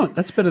 why not?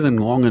 That's better than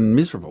long and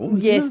miserable.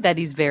 isn't Yes, it? that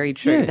is very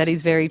true. Yes. That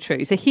is very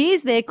true. So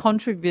here's their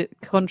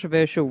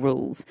controversial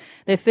rules.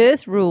 Their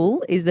first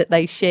rule is that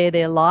they share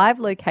their live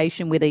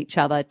location with each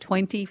other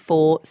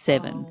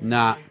 24/7.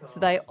 Nah.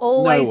 So they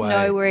always way.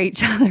 know where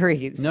each other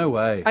is. No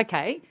way.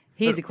 Okay,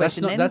 here's a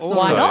question then. That's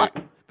Why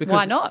not? Because,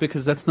 Why not?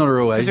 Because that's not a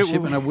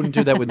relationship, and I wouldn't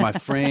do that with my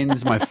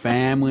friends, my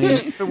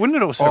family. But wouldn't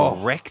it also Oh.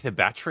 wreck the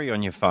battery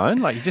on your phone?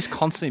 Like, you just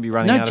constantly be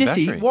running No, out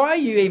Jesse, of battery. why are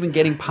you even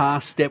getting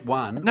past step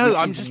one? No, which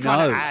I'm is just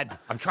trying to no? add.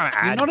 I'm trying to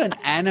add. You're not an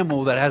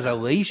animal that has a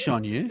leash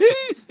on you.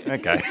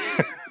 Okay.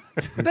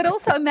 But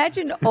also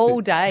imagine all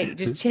day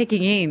just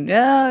checking in.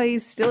 Oh,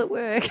 he's still at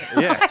work.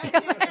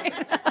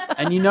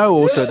 And you know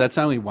also that's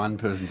only one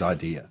person's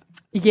idea.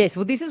 Yes,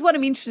 well, this is what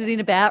I'm interested in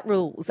about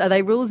rules. Are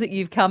they rules that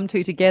you've come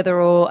to together,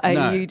 or are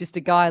No. you just a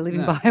guy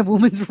living No. by a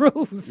woman's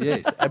rules?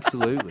 Yes,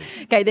 absolutely.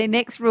 Okay, their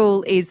next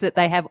rule is that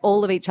they have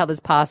all of each other's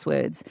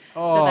passwords.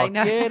 Oh, so they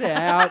know. get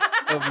out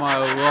of my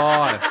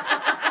life.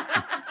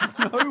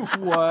 No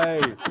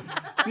way.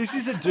 This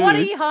is a dude. What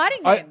are you hiding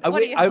then?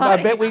 What are you I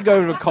hiding? bet we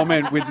go to a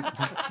comment with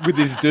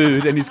this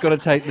dude and he's got to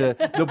take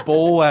the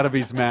ball out of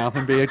his mouth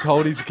and be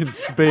told he can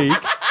speak.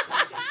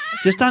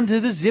 Just undo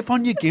the zip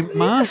on your gimp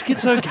mask.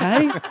 It's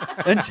okay.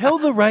 And tell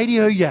the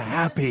radio you're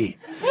happy.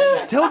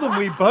 Tell them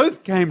we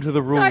both came to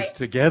the rules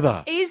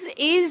together.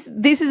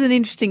 This is an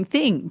interesting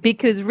thing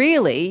because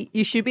really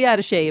you should be able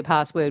to share your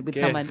password with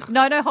Yeah. someone.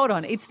 No, hold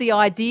on. It's the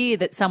idea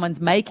that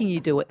someone's making you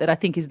do it that I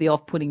think is the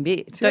off-putting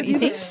bit. The Don't you idea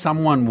think? that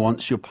someone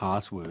wants your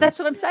password? That's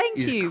what I'm saying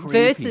is to you. creepy.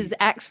 Versus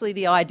actually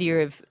the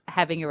idea of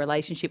having a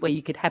relationship where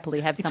you could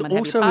happly have It's someone have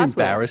also your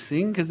password.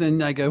 embarrassing because then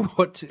they go,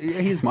 "What?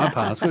 Here's my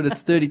password.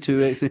 It's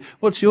 32X.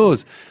 What's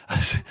yours?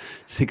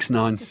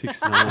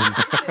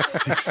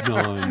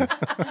 696969."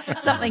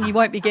 Something you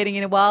won't be getting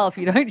in a while if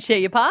you don't share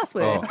your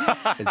password.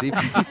 Oh,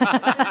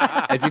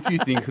 as if you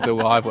think the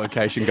live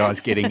location guy's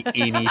getting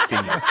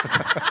anything.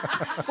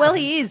 Well,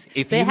 he is.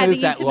 If They're you having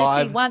move that intimacy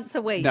live- once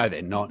a week. No,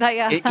 they're not. They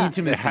are.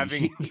 Intimacy. They're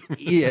having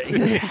Yeah,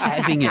 they're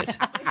having it.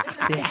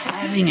 They're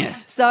having it.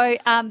 So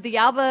the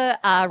other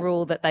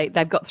rule that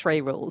they've got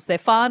three rules. Their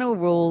final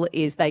rule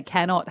is they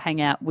cannot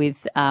hang out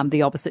with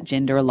the opposite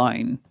gender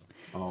alone.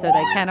 So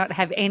they cannot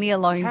have any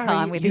alone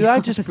time with You the are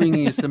opposite. just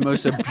bringing us the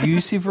most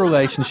abusive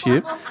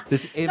relationship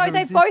that's ever No,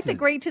 they've both existed.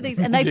 agreed to these,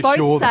 and they You're both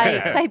sure say they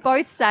have? they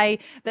both say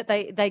that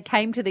they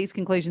came to these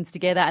conclusions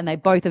together, and they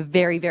both are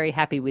very, very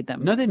happy with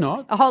them. No, they're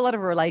not. A whole lot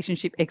of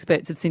relationship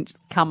experts have since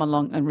come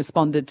along and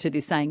responded to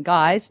this, saying,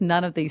 "Guys,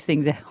 none of these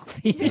things are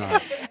healthy."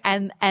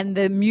 and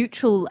the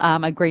mutual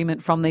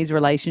agreement from these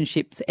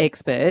relationships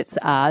experts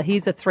are: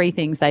 here's the three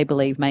things they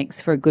believe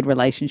makes for a good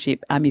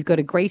relationship. You've got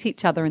to greet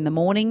each other in the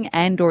morning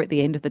and or at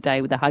the end of the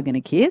day with a hug and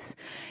a kiss.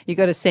 You've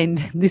got to send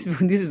this.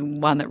 This is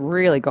one that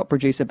really got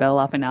producer Belle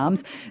up in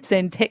arms.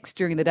 Send text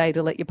during the day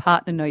to let your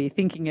partner know you're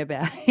thinking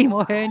about him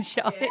or her. And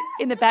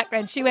in the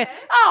background, she went,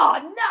 "Oh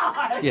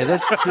no!" Yeah,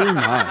 that's too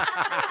much.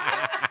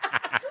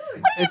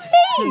 It's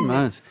too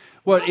much.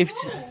 What if?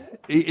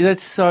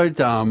 That's so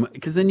dumb.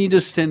 Because then you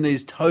just send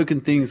these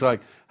token things like,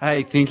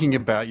 "Hey, thinking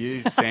about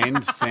you."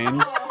 Send.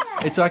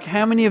 It's like,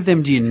 how many of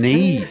them do you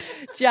need?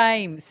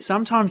 James.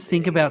 Sometimes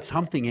think about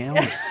something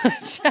else.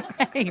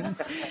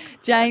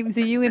 James,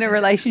 are you in a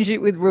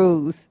relationship with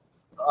rules?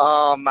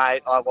 Oh,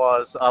 mate, I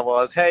was.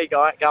 How you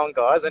going,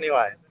 guys?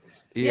 Anyway.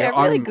 Yeah,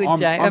 really good,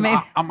 James.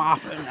 I'm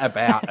up and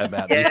about Yeah,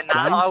 this. no,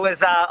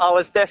 James. I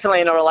was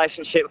definitely in a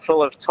relationship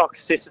full of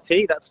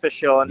toxicity. That's for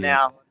sure.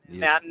 Now,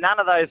 none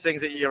of those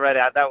things that you read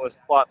out, that was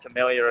quite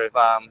familiar of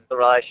the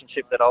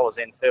relationship that I was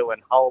into.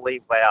 And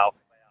holy wow,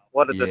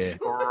 what a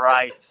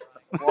disgrace!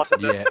 What a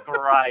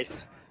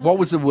disgrace! What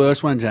was the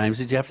worst one, James?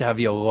 Did you have to have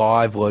your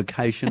live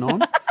location on?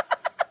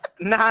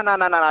 No.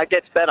 It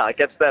gets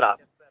better.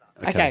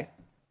 Okay.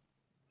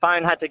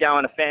 phone had to go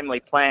on a family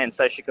plan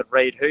so she could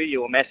read who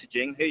you were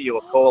messaging, who you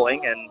were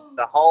calling, and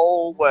the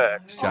whole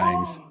works.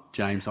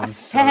 James, I'm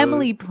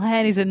Family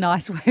plan is a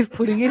nice way of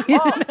putting it,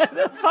 isn't it?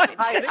 The phone's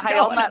gonna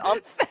go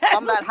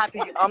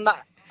I'm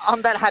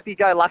on that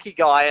happy-go-lucky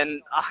guy,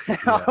 and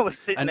I was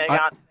sitting there going,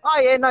 "Oh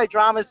yeah, no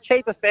dramas,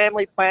 cheaper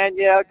family plan.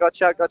 Yeah,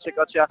 gotcha."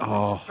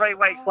 Oh. 3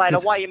 weeks later,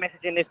 why are you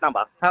messaging this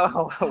number?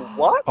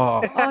 What?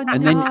 Oh,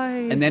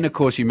 and then of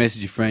course you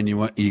message your friend.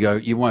 You go,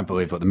 you won't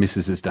believe what the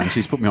missus has done.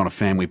 She's put me on a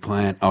family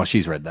plan. Oh,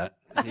 she's read that.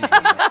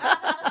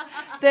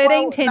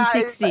 13 10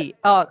 60.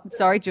 Oh,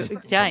 sorry,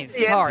 James.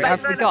 Yeah, sorry, I no,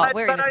 forgot.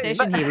 We're in a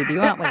session here with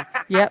you, aren't we?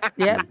 Yep.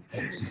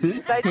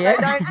 They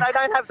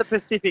don't have the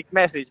specific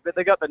message, but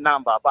they got the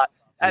number. But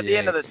at the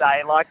end of the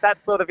day, like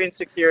that sort of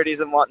insecurities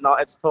and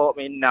whatnot, it's taught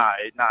me no,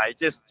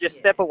 just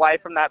step away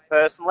from that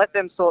person. Let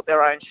them sort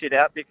their own shit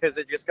out because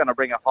they're just going to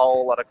bring a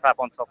whole lot of crap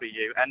on top of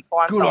you. And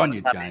find Good on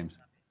you, James.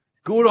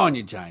 Good on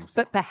you, James.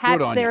 But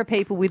perhaps there are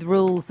people with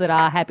rules that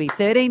are happy.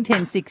 13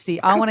 10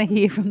 60. I want to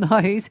hear from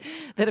those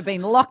that have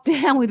been locked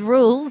down with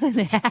rules and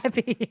they're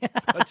happy.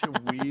 Such a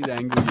weird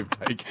angle you've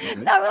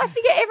taken. No, but I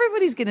figure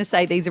everybody's going to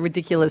say these are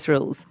ridiculous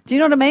rules. Do you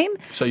know what I mean?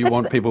 So you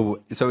want people...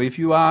 So if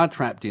you are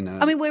trapped in a...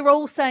 I mean, we're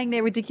all saying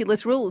they're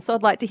ridiculous rules, so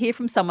I'd like to hear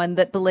from someone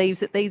that believes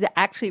that these are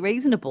actually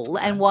reasonable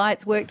and why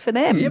it's worked for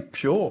them. Yep,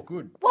 sure,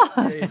 good. What?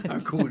 Yeah, no,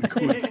 good.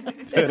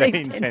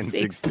 13 10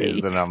 60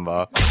 is the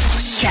number.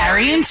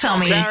 Carrie and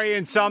Tommy. Carrie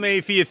and Tommy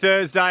for your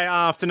Thursday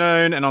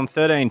afternoon. And on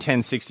 13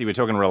 10 60, we're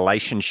talking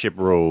relationship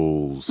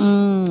rules.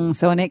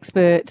 So an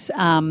expert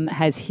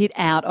has hit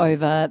out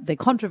over the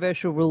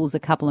controversial rules a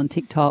couple on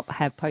TikTok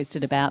have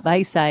posted about.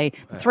 They say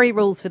the 3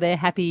 rules for their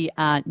happy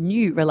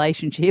new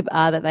relationship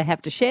are that they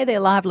have to share their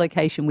live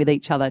location with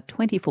each other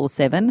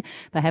 24/7.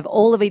 They have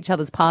all of each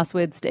other's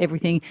passwords to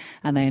everything,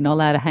 and they are not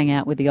allowed to hang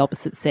out with the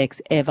opposite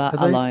sex ever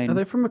alone. Are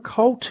they from a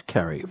cult,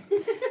 Carrie?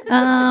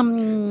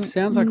 Sounds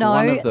like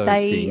one of those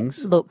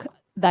things. Look,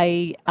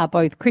 they are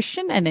both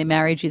Christian and their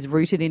marriage is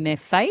rooted in their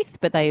faith,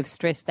 but they have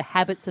stressed the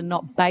habits are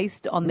not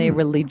based on their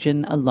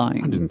religion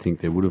alone. I didn't think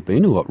there would have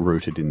been a lot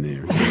rooted in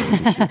there.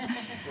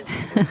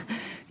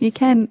 You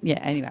can,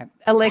 anyway.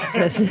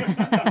 Alexis.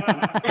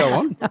 Go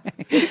on. No.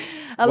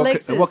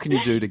 Alexis. What can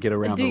you do to get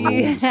around the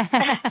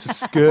rules? To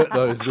skirt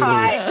those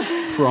little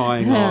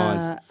prying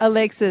eyes.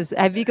 Alexis,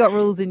 have you got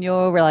rules in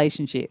your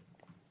relationship?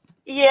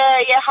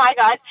 Yeah, hi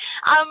guys.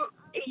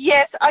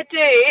 Yes, I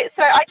do.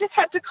 So I just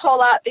had to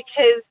call up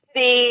because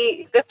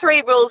the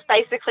 3 rules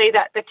basically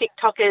that the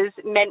TikTokers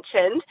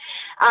mentioned,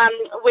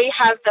 we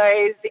have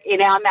those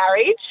in our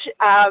marriage.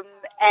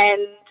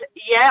 And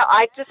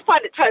I just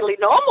find it totally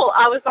normal.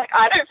 I was like,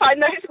 I don't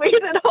find those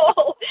weird at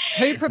all.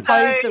 Who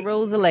proposed the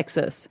rules,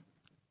 Alexis?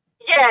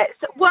 Yes,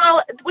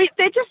 well,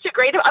 they're just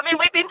agreed. I mean,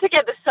 we've been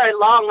together so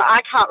long,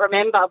 I can't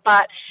remember,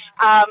 but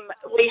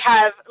we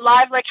have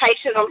live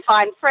location on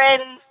Find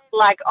Friends,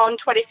 like on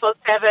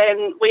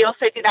 24/7. We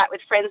also do that with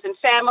friends and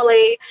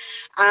family,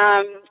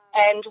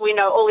 and we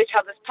know all each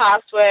other's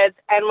passwords,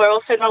 and we're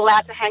also not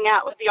allowed to hang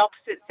out with the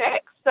opposite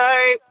sex. So,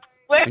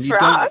 works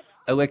for us.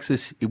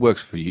 Alexis, it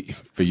works for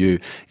you.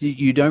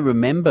 You don't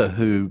remember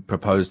who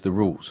proposed the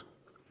rules?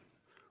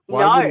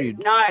 Why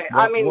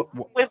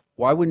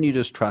wouldn't you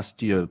just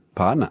trust your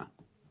partner?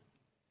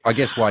 I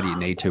guess why do you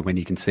need to when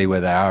you can see where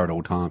they are at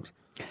all times?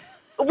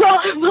 Well,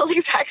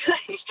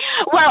 exactly.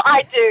 Well,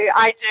 I do.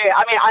 I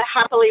mean, I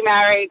happily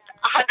married,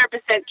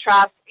 100%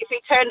 trust. If he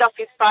turned off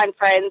his Find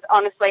Friends,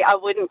 honestly, I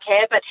wouldn't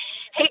care. But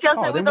he does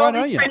it with all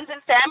his friends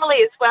and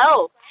family as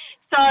well.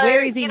 So,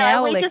 where is he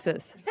now,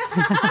 Alexis?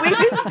 We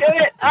just do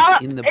it.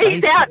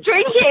 He's out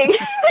drinking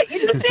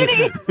in the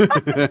city.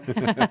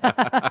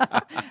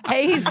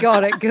 He's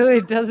got it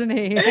good, doesn't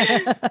he?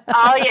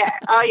 Oh,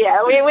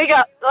 yeah. We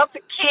got lots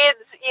of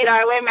kids. You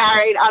know, we're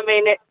married. I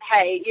mean,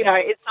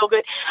 it's all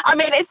good. I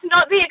mean, it's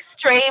not the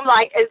extreme,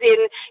 like, as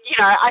in,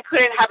 I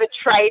couldn't have a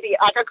tradie.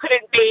 Like, I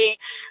couldn't be,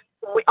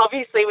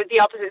 obviously, with the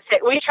opposite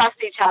sex. We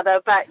trust each other,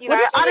 but,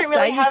 I don't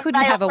really have you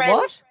couldn't have a friends.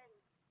 what?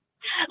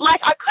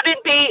 Like, I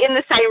couldn't be in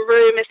the same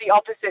room as the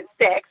opposite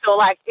sex, or,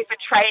 like, if a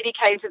tradie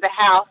came to the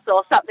house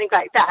or something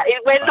like that.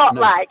 We're not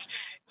like...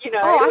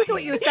 Oh, I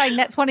thought you were saying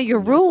that's one of your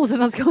rules,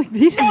 and I was going,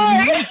 this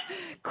is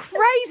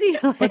crazy,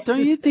 Alexis. But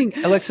don't you think,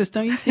 Alexis,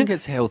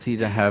 it's healthy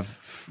to have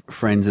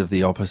friends of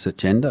the opposite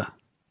gender?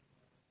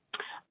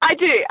 I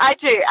do.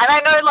 And I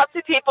know lots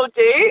of people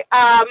do.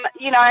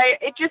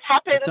 It just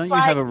happens. But don't you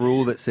have a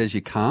rule that says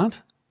you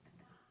can't?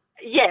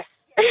 Yes.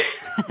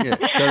 Yeah,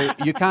 so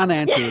you can't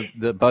answer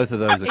that both of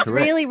those are correct.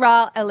 Really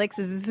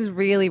Alexis, this has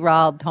really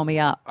riled Tommy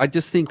up. I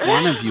just think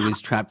one of you is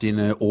trapped in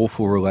an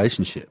awful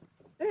relationship.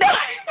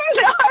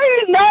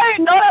 No,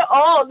 not at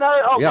all. Not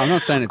at all. Yeah, I'm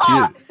not saying it's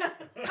you.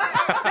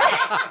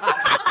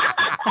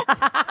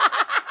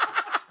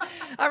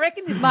 I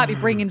reckon this might be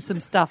bringing some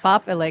stuff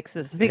up,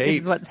 Alexis. I think this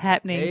is what's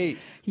happening.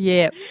 Heaps.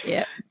 Yeah.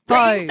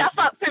 Bringing stuff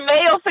up for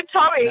me or for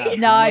Tommy?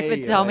 No, for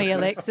Tommy,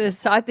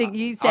 Alexis. I think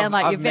you sound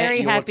like you're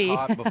very happy.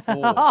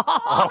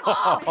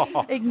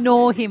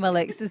 Ignore him,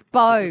 Alexis.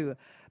 Bo,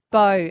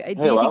 do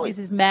you think this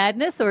is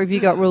madness, or have you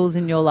got rules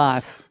in your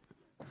life?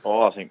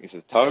 Oh, I think this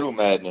is total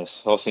madness.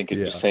 I think it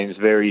just seems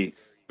very,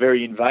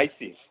 very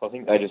invasive. I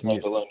think they just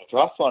need to learn to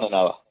trust one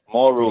another.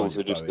 My rules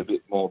are just a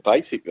bit more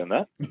basic than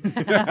that.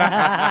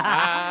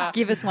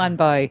 Give us one,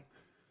 Bo.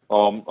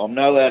 I'm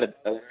not allowed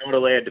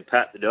to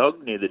pat the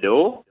dog near the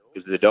door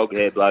because the dog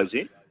hair blows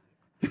in.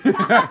 Before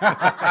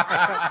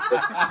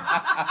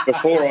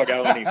I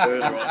go any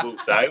further, I will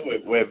say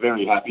we're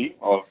very happy.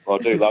 I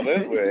do love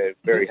her. We're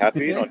very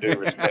happy, and I do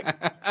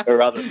respect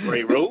her other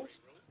 3 rules.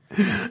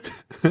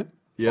 I'm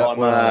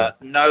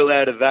not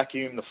allowed to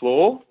vacuum the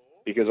floor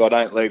because I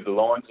don't leave the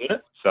lines in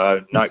it.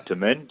 So note to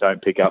men, don't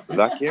pick up the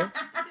vacuum.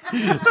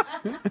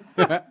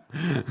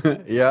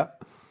 Yeah.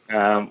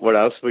 What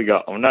else we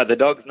got? Oh, no, the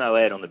dog's not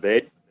allowed on the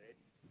bed.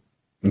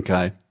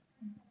 Okay.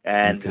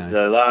 And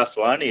the last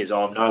one is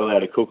I'm not allowed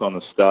to cook on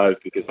the stove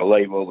because I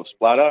leave all the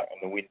splatter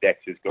and the Windex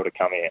has got to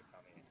come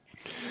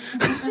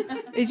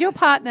out. Is your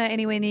partner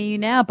anywhere near you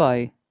now,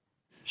 Bo?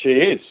 She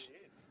is.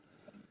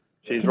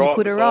 She's Can you right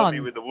put her beside on? me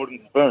with the wooden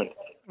spoon.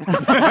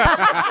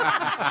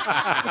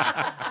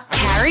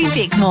 Carrie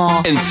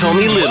Bickmore. And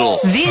Tommy Little.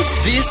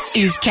 This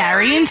is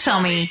Carrie and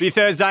Tommy. Be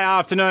Thursday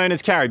afternoon.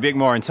 It's Carrie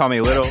Bickmore and Tommy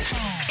Little.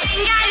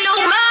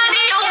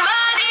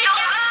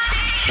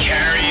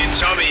 Carrie and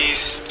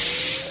Tommy's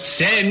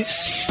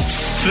cents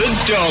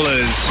for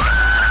dollars.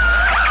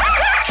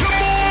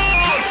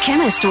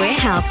 Chemist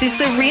Warehouse is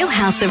the real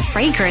house of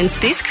fragrance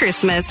this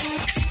Christmas.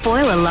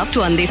 Spoil a loved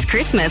one this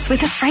Christmas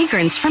with a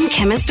fragrance from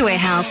Chemist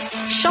Warehouse.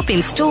 Shop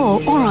in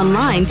store or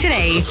online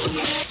today.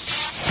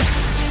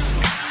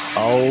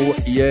 Oh,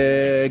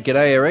 yeah.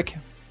 G'day, Eric.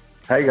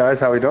 Hey, guys.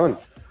 How we doing?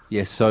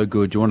 Yes, so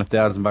good. Do you want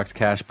 $1,000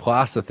 cash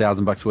plus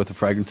 $1,000 worth of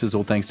fragrances,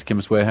 all thanks to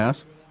Chemist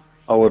Warehouse?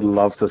 I would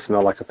love to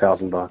smell like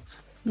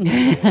 $1,000.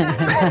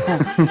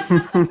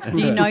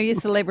 Do you know your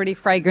celebrity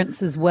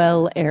fragrance as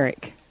well,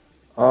 Eric?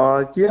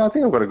 Yeah, I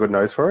think I've got a good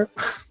nose for it.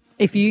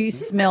 If you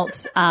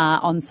smelt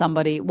on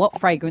somebody, what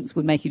fragrance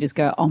would make you just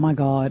go, oh my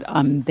God,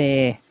 I'm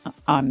there?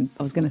 I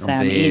was going to say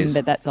I'm in,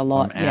 but that's a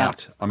lot. I'm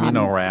out. I'm in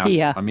or out.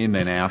 Here. I'm in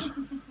then out.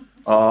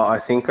 I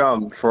think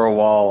for a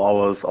while I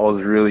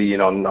was really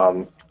in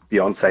on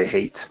Beyonce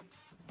Heat.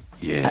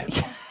 Yeah.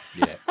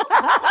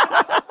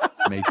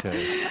 Me too.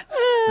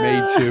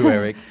 Me too,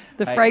 Eric.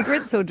 The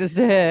fragrance or just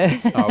her?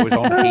 I was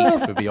on Heat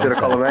for Beyonce. Bit of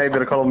column A,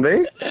 bit of column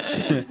B.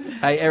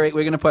 Hey, Eric,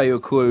 we're going to play you a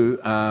clue.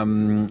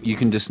 You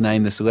can just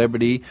name the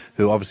celebrity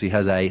who obviously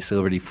has a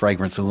celebrity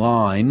fragrance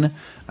line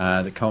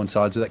that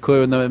coincides with that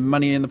clue, and the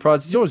money and the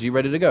prize is yours. Are you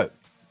ready to go?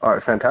 All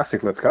right,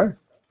 fantastic. Let's go.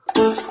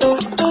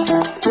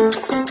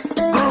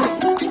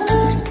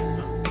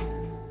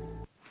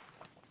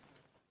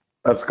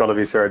 That's got to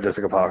be Sarah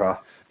Jessica Parker.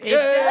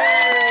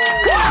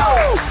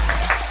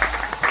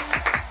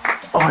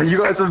 Oh, you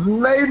guys have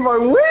made my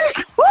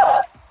week!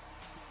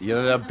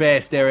 You're the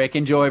best, Eric.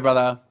 Enjoy,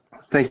 brother.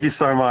 Thank you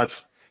so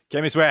much.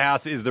 Chemist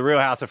Warehouse is the real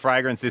house of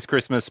fragrance this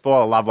Christmas.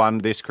 Spoil a loved one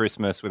this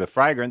Christmas with a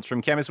fragrance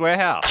from Chemist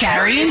Warehouse.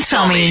 Carrie and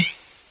Tommy.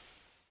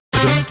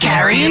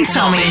 Carrie and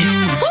Tommy.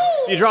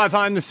 You drive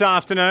home this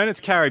afternoon,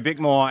 it's Carrie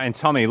Bickmore and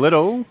Tommy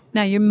Little.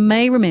 Now, you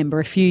may remember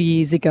a few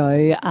years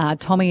ago,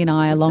 Tommy and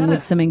I, along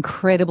with some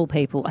incredible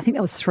people, I think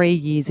that was 3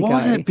 years ago,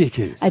 was it,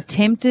 Bickers?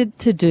 attempted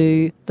to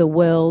do the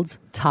world's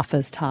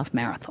toughest half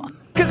marathon.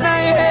 Cause now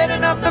you're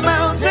heading up the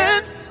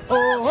mountain,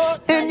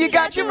 and you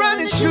got your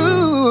running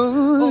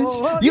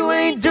shoes. You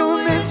ain't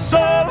doing this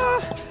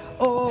solo.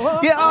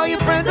 Yeah, all your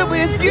friends are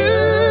with you.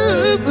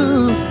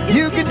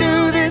 You can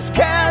do this,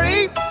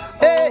 Carrie.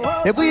 Hey,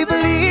 and we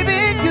believe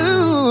in you.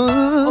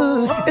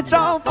 It's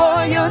all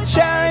for your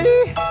charity.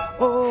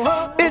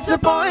 It's a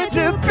point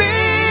to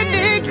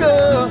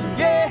pinnacle.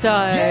 Yeah,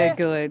 So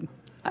good.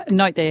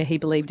 Note there, he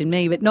believed in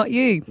me, but not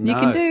you. You No.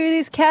 can do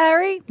this,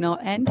 Carrie.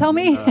 And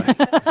Tommy.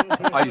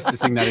 I used to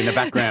sing that in the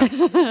background.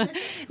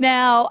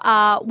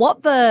 Now,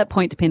 what the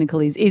Point to Pinnacle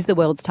is the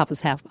world's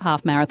toughest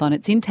half marathon.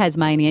 It's in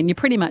Tasmania, and you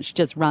pretty much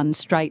just run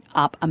straight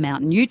up a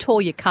mountain. You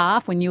tore your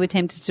calf when you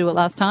attempted to do it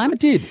last time. I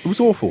did. It was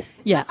awful.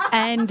 Yeah,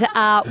 and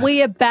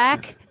we are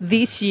back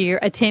this year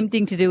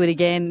attempting to do it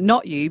again.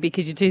 Not you,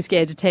 because you're too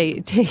scared to tear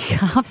your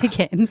calf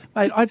again.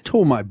 Mate, I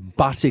tore my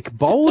buttock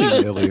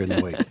bowling earlier in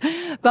the week.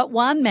 But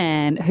one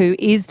man who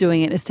is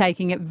doing it is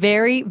taking it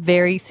very,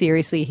 very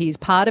seriously. He's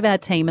part of our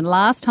team, and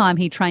last time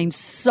he trained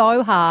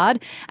so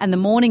hard, and the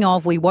morning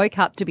of we woke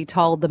up to be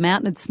told the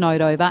mountain had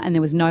snowed over and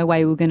there was no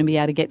way we were going to be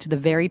able to get to the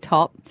very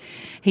top.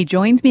 He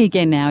joins me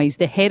again now. He's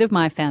the head of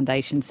my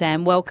foundation.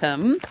 Sam,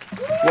 welcome.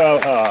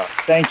 Well,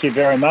 thank you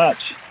very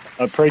much.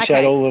 I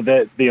appreciate all of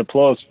the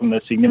applause from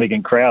the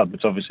significant crowd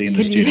that's obviously in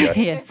the studio.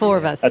 Yeah, 4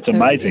 of us. That's who are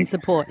amazing. in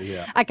support.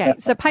 Okay,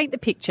 so paint the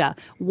picture.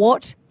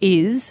 What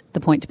is the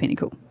Point to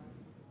Pinnacle?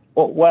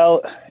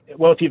 Well,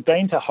 if you've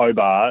been to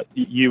Hobart,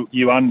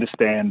 you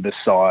understand the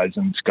size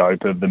and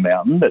scope of the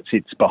mountain that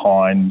sits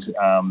behind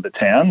the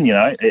town. You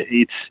know,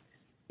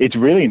 it's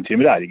really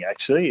intimidating,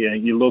 actually.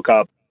 You look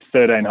up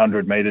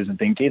 1,300 metres and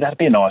think, gee, that'd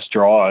be a nice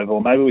drive, or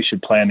maybe we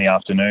should plan the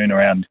afternoon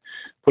around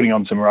putting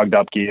on some rugged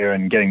up gear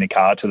and getting the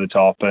car to the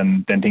top,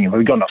 and then thinking, have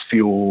we got enough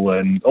fuel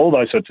and all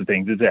those sorts of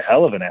things. It's a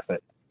hell of an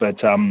effort.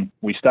 But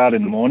we start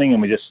in the morning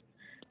and we just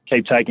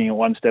keep taking it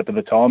one step at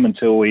a time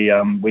until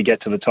we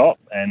get to the top,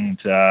 and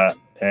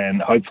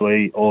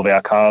hopefully all of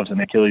our calves and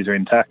Achilles are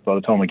intact by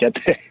the time we get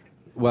there.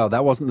 Well,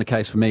 that wasn't the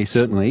case for me,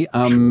 certainly.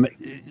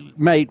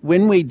 Mate,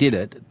 when we did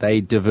it,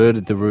 they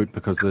diverted the route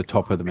because the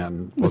top of the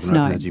mountain wasn't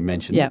open, as you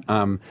mentioned. Yeah.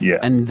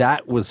 And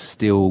that was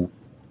still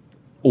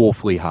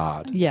awfully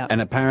hard. Yeah.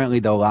 And apparently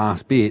the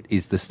last bit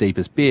is the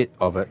steepest bit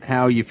of it.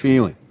 How are you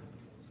feeling?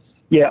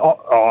 Yeah,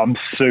 I'm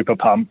super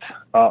pumped.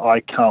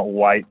 I can't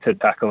wait to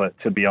tackle it,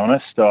 to be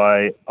honest.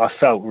 I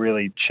felt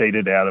really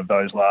cheated out of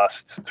those last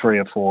 3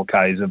 or 4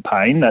 Ks of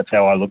pain. That's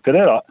how I looked at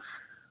it.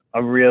 I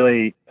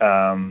really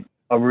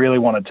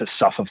wanted to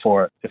suffer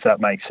for it, if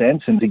that makes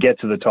sense. And to get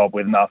to the top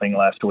with nothing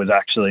left was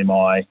actually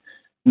my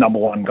number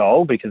one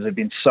goal, because there have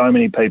been so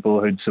many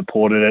people who'd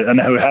supported it and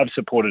who have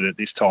supported it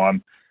this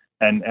time.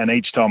 And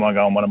each time I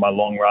go on one of my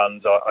long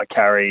runs, I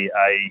carry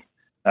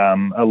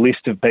a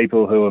list of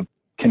people who have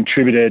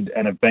contributed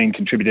and have been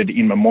contributed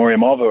in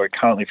memoriam of, or are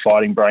currently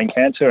fighting brain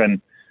cancer,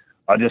 and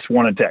I just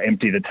wanted to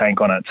empty the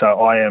tank on it. So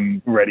I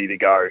am ready to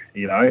go,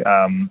 you know.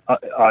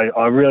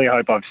 I really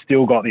hope I've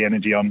still got the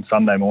energy on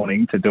Sunday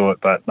morning to do it,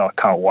 but I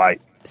can't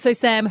wait. So,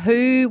 Sam,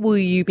 who will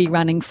you be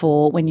running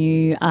for when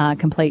you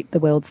complete the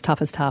world's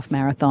toughest half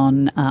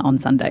marathon on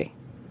Sunday?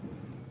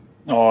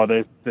 Oh,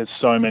 there's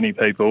so many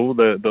people.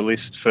 The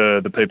list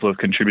for the people who've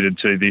contributed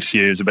to this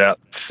year is about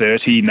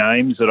 30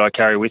 names that I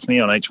carry with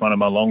me on each one of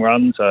my long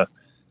runs.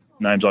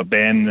 Names like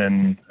Ben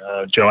and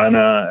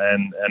Joanna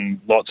and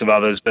lots of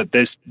others. But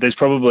there's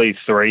probably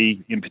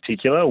 3 in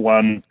particular.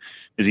 One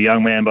is a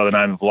young man by the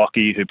name of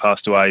Lockie who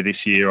passed away this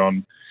year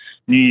on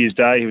New Year's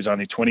Day. He was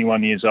only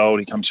 21 years old.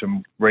 He comes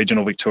from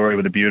regional Victoria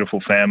with a beautiful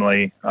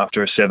family.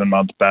 After a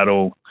 7-month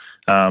battle,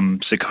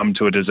 succumbed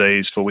to a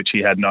disease for which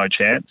he had no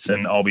chance,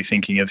 and I'll be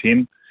thinking of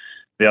him.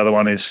 The other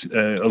one is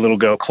a little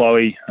girl,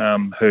 Chloe,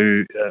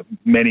 who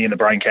many in the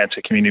brain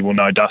cancer community will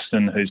know,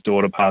 Dustin, whose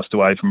daughter passed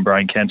away from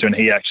brain cancer, and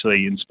he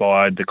actually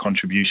inspired the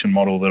contribution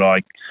model that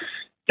I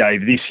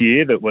gave this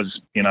year that was,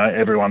 you know,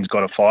 everyone's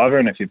got a $5,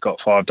 and if you've got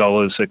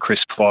 $5, a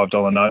crisp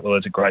 $5 note, well,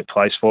 there's a great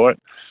place for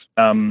it.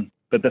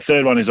 But the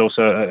third one is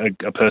also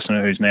a person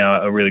who's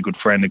now a really good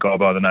friend, a guy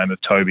by the name of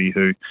Toby,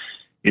 who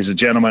is a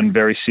gentleman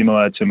very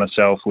similar to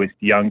myself with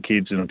young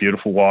kids and a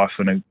beautiful wife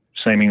and a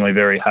seemingly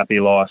very happy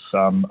life,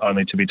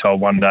 only to be told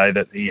one day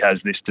that he has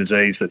this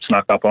disease that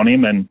snuck up on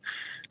him, and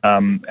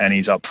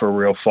he's up for a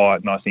real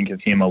fight. And I think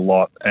of him a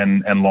lot,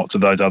 and lots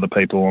of those other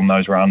people on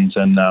those runs.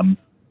 And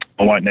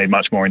I won't need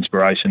much more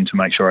inspiration to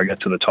make sure I get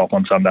to the top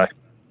on Sunday.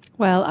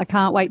 Well, I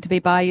can't wait to be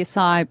by your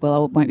side. Well, I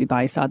won't be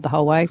by your side the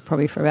whole way,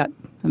 probably for about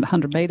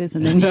 100 metres,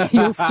 and then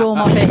you'll storm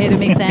off ahead of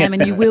me, Sam,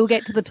 and you will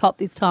get to the top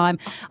this time.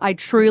 I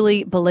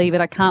truly believe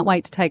it. I can't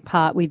wait to take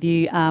part with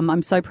you.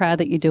 I'm so proud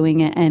that you're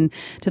doing it, and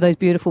to those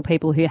beautiful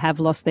people who have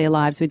lost their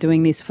lives, we're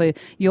doing this for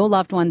your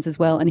loved ones as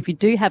well. And if you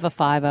do have a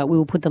 $5, we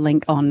will put the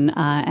link on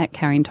at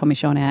Carrie and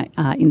Tomish on our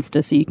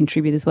Insta so you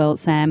contribute as well.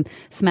 Sam,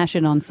 smash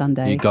it on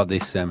Sunday. You got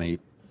this, Sammy.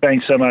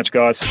 Thanks so much,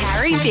 guys.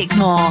 Carrie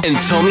Bickmore And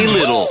Tommy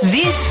Little.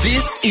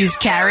 This is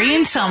Carrie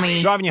and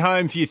Tommy. Driving you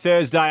home for your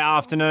Thursday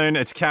afternoon,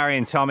 it's Carrie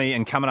and Tommy,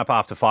 and coming up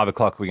after 5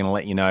 o'clock, we're going to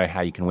let you know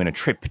how you can win a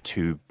trip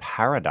to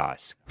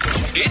paradise.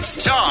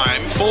 It's time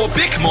for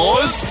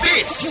Bickmore's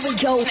Bits. Here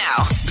we go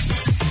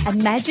now.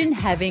 Imagine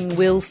having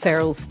Will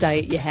Ferrell stay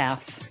at your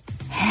house.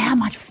 How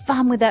much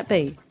fun would that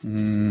be?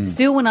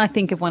 Still, when I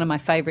think of one of my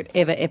favourite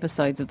ever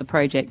episodes of The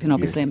Project, and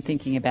obviously I'm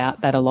thinking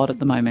about that a lot at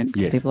the moment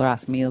because people are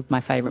asking me of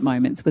my favourite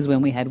moments, was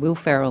when we had Will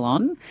Ferrell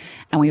on,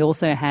 and we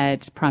also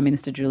had Prime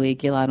Minister Julia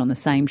Gillard on the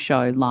same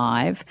show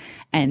live,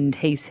 and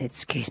he said,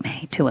 "Excuse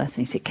me," to us,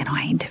 and he said, "Can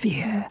I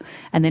interview her?"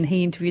 And then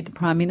he interviewed the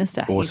Prime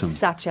Minister. Awesome. He's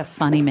such a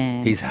funny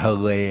man. He's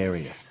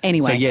hilarious.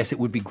 Anyway. So, yes, it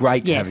would be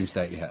great to have him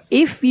stay at your house.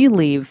 If you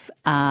live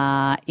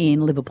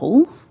in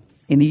Liverpool,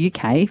 in the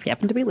UK, if you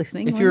happen to be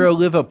listening. If you're a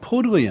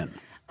Liverpudlian.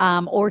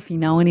 Or if you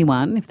know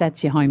anyone, if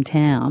that's your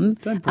hometown.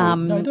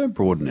 Don't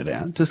broaden it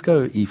out. Just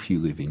go if you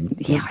live in.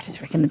 Yeah, I just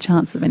reckon the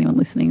chance of anyone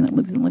listening that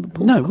lives in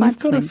Liverpool No, is quite we've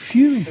got a slim.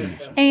 few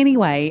international.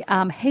 Anyway,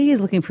 he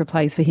is looking for a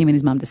place for him and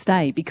his mum to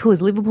stay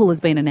because Liverpool has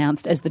been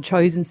announced as the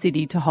chosen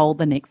city to hold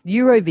the next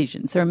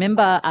Eurovision. So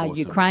remember,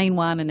 Ukraine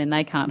won and then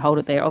they can't hold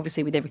it there,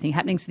 obviously with everything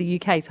happening. So the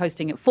UK is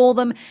hosting it for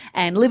them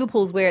and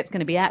Liverpool's where it's going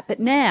to be at. But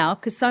now,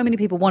 because so many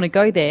people want to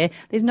go there,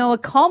 there's Noah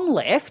Comm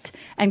left,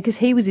 and because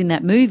he was in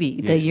that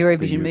movie, the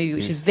Eurovision movie,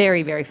 which is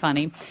very, very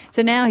funny.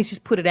 So now he's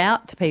just put it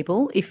out to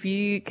people. If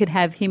you could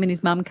have him and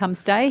his mum come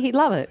stay, he'd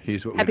love it.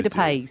 Here's what we're happy to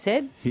gonna pay, do. he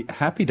said.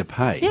 Happy to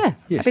pay? Yeah,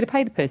 Yes. happy to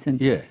pay the person.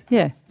 Yeah.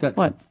 Yeah. That's,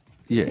 What?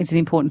 Yeah. It's an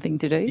important thing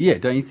to do. Yeah,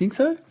 don't you think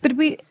so? But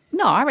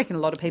I reckon a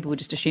lot of people would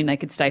just assume they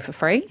could stay for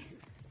free.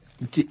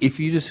 If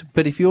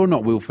you're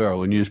not Will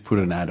Ferrell and you just put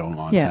an ad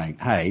online saying,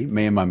 "Hey,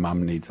 me and my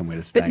mum need somewhere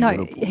to stay," But no, in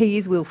Liverpool. he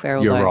is Will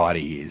Ferrell. You're though. right,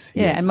 he is.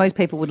 Yeah, yes. and most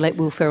people would let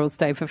Will Ferrell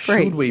stay for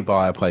free. Should we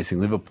buy a place in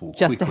Liverpool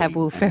just to have quickly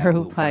Will and have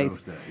Ferrell Will place?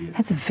 Ferrell stay? Yes.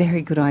 That's a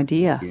very good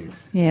idea.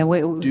 Yes. Yeah,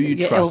 Do you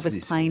trust Elvis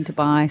this? plane to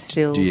buy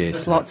still. Yes.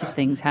 There's lots of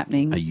things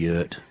happening. A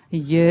yurt.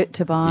 yurt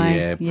to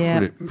buy.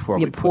 Yeah,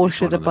 probably your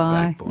Porsche to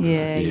buy.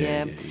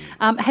 Yeah.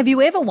 Have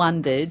you ever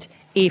wondered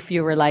if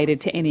you're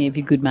related to any of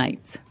your good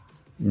mates?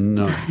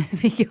 No.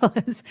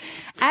 Because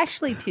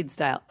Ashley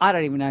Tisdale, I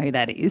don't even know who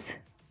that is.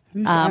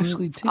 Who's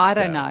Ashley Tisdale? I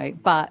don't know,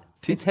 but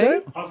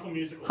Tisdale?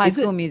 High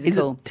School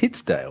Musical. Is it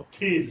Tisdale?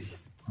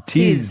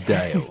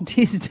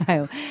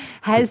 Tisdale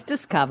has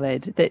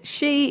discovered that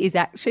she is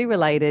actually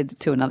related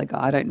to another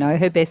guy. I don't know,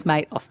 her best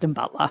mate, Austin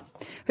Butler.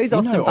 Who's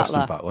Austin Butler?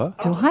 Austin Butler?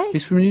 Do I?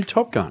 He's from the new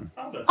Top Gun.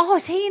 Oh,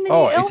 is he in the new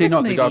Elvis is he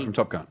not movie? the guy from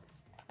Top Gun?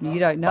 You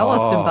don't know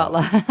Austin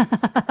Butler.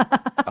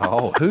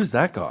 Who's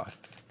that guy?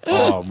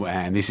 Oh,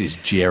 man, this is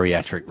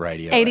geriatric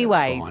radio.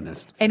 Anyway, at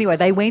its finest.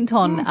 they went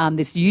on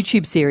this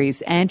YouTube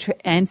series,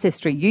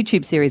 Ancestry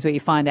YouTube series, where you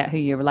find out who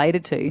you're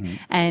related to,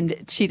 and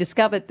she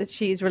discovered that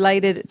she is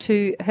related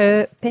to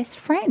her best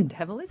friend.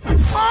 Have a listen.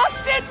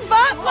 Austin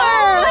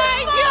Butler!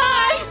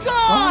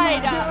 Oh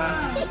my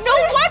God! No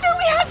wonder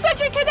we have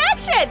such a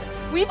connection!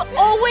 We've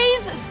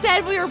always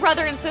said we were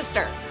brother and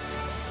sister.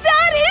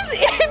 That is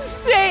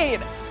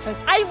insane!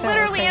 I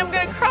literally am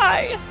going to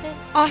cry.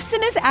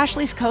 Austin is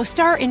Ashley's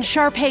co-star in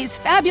Sharpay's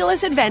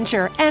Fabulous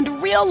Adventure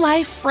and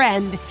real-life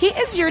friend. He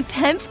is your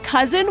 10th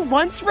cousin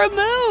once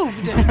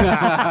removed.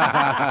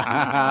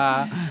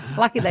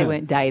 Lucky they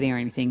weren't dating or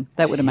anything.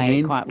 That would have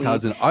made it quite weird.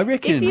 Cousin. I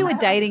reckon. If you were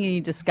dating and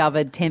you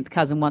discovered 10th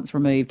cousin once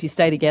removed, do you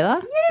stay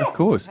together? Of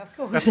course.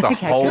 That's the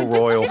whole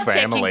royal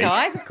family. Checking,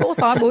 guys. Of course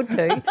I would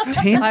too.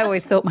 I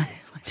always thought my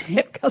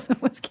step cousin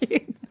was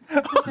cute.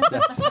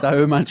 That's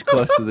so much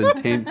closer than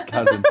 10th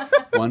cousin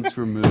once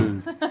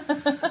removed.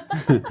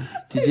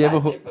 Did you ever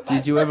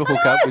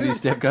hook up with your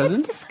step cousin?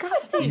 It's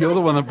disgusting. You're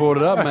the one that brought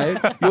it up, mate.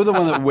 You're the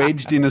one that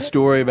wedged in a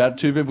story about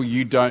two people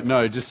you don't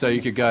know just so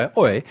you could go,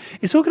 oi,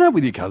 is hooking up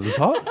with your cousins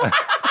hot?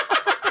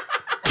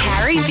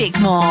 Carrie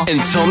Bickmore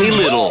And Tommy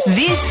Little.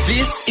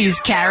 This is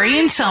Carrie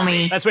and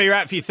Tommy. That's where you're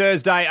at for your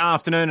Thursday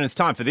afternoon, and it's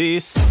time for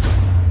this.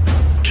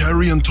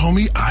 Carrie and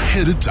Tommy are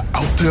headed to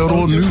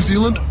Aotearoa, New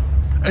Zealand,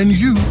 and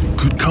you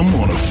could come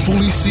on a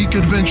fully seek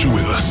adventure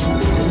with us.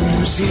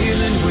 New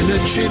Zealand, win a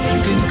trip,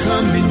 you can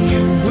come and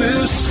you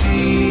will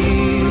see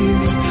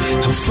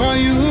how far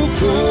you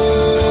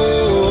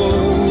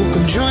go.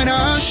 Come join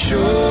our show.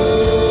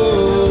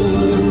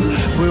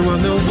 We're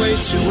on the way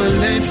to a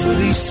land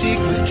fully seek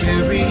with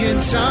Carrie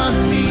and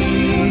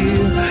Tommy,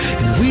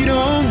 and we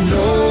don't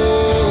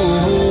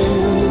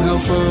know how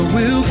far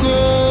we'll go.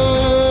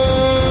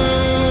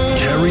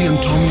 Carrie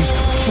and Tommy's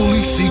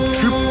fully seek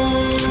trip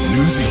to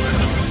New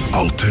Zealand,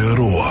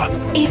 Aotearoa.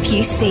 If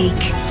you seek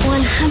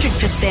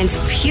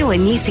 100% pure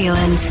New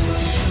Zealand.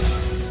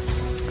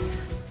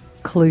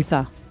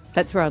 Clutha.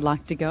 That's where I'd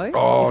like to go.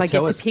 Oh, if I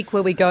get to pick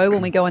where we go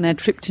when we go on our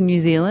trip to New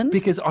Zealand.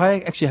 Because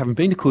I actually haven't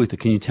been to Clutha.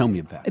 Can you tell me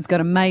about it? It's got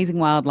amazing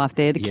wildlife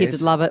there. The kids Yes.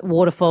 would love it.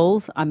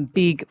 Waterfalls. I'm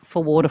big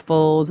for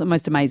waterfalls. The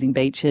most amazing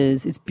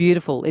beaches. It's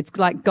beautiful. It's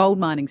like gold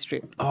mining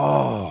strip.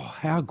 Oh,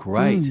 how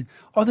great.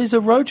 Oh, there's a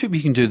road trip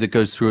you can do that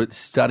goes through it,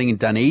 starting in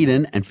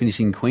Dunedin and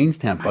finishing in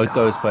Queenstown. Both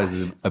those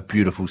places are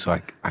beautiful,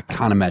 so I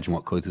can't imagine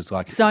what Clutha's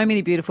like. So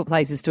many beautiful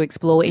places to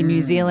explore in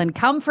New Zealand.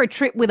 Come for a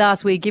trip with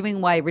us. We're giving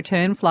away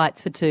return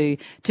flights for two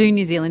to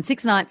New Zealand.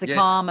 6 nights of Yes.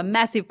 calm, a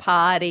massive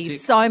party,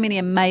 so many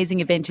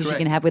amazing adventures you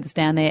can have with us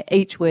down there,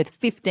 each worth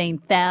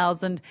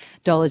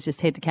 $15,000.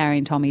 Just head to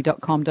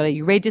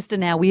carrieandtommy.com.au. Register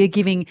now. We are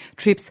giving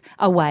trips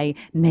away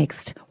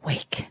next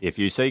week. If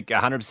you seek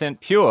 100%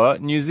 pure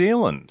New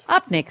Zealand.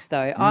 Up next,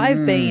 though,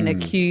 I've been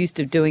accused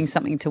of doing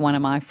something to one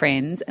of my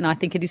friends, and I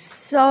think it is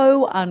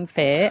so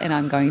unfair, and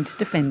I'm going to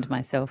defend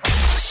myself.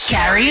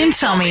 Carrie and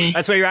Tommy.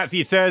 That's where you're at for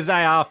your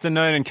Thursday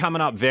afternoon, and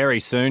coming up very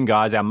soon,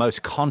 guys, our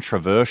most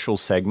controversial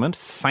segment,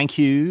 Thank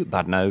You,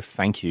 but no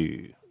thank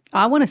you.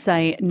 I want to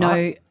say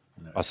no.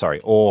 Oh, sorry,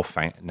 or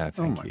no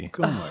thank you.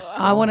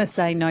 I want to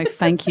say no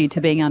thank you to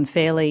being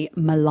unfairly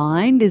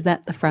maligned. Is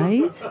that the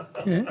phrase?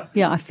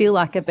 Yeah, I feel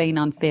like I've been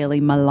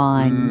unfairly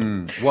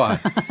maligned. Why?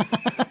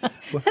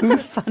 That's a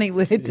funny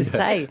word to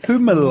say. Who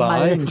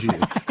maligned you?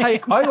 Hey,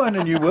 I learned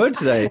a new word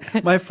today.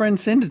 My friend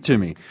sent it to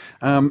me.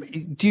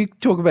 Do you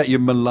talk about your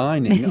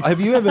maligning? Have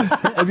you ever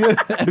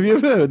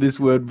heard this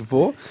word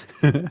before?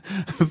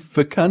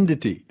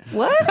 Fecundity.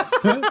 What?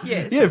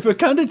 Yes. Yeah,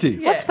 fecundity.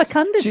 What's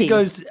fecundity? She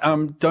goes,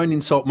 don't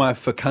insult my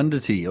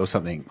fecundity or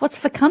something. What's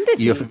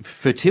fecundity? Your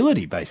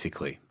fertility,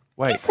 basically.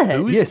 Wait, Is it?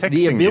 who is Yes, the texting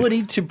you?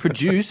 ability to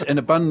produce an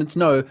abundance.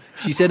 No,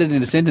 she said it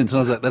in a sentence, and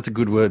I was like, that's a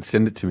good word,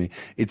 send it to me.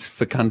 It's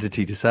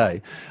fecundity to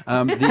say.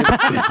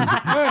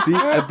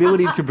 The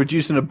ability to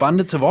produce an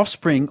abundance of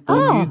offspring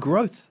or new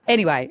growth.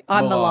 Anyway,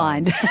 I'm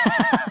maligned.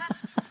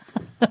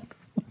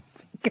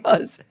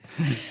 Because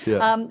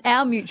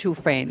our mutual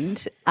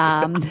friend...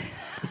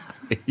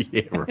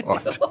 Yeah,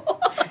 right.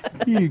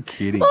 You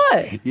kidding?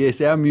 What? Yes,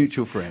 our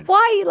mutual friend. Why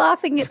are you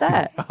laughing at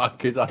that?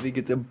 Because I think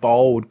it's a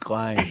bold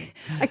claim.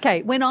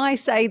 Okay, when I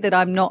say that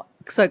I'm not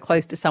so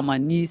close to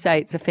someone, you say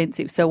it's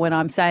offensive. So when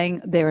I'm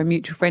saying they're a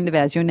mutual friend of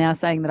ours, you're now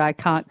saying that I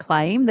can't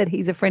claim that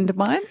he's a friend of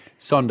mine?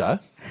 Sonda,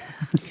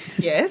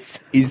 Yes.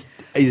 is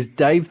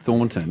Dave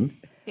Thornton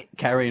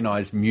Carrie and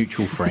I's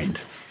mutual friend?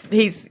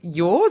 he's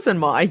yours and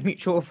my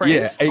mutual friend.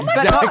 Yeah, exactly.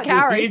 But not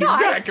Carrie.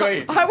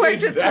 Exactly. I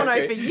worked with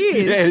Tono for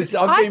years. Yes,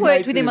 I've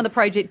worked with him on the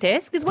project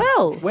desk as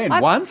well. When?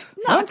 Once?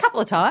 No, Once? a couple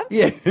of times.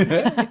 Yeah.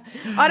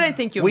 I don't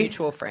think you're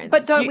mutual friends.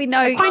 But don't we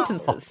know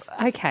acquaintances?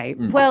 Okay.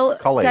 Well,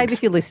 Colleagues. Dave,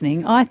 if you're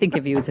listening, I think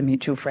of you as a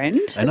mutual friend.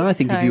 And I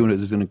think of you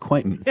as an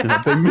acquaintance, and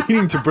I've been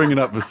meaning to bring it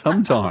up for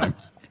some time.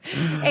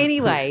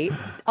 Anyway,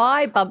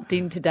 I bumped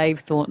into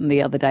Dave Thornton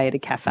the other day at a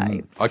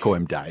cafe. I call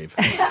him Dave.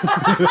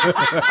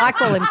 I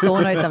call him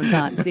Thorno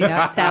sometimes,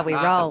 it's how we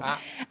roll.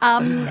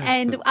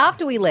 And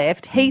after we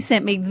left, he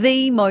sent me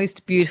the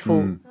most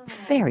beautiful,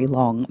 very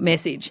long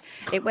message.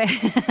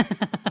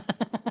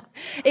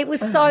 It was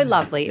so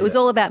lovely. It was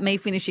all about me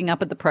finishing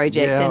up at the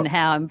project and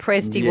how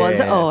impressed he was.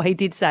 Yeah. Oh, he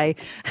did say,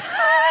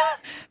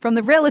 from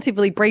the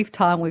relatively brief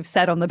time we've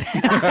sat on the bench.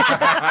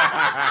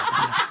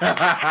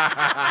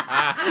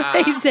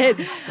 He said,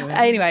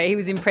 anyway, he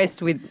was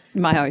impressed with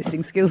my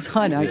hosting skills.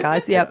 I know,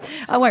 guys. Yep.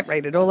 I won't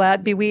read it all out.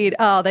 It'd be weird.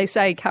 Oh, they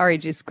say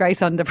courage is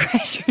grace under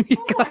pressure, and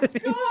you've got it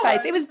in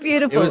space. It was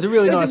beautiful. It was a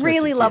really nice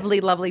really message,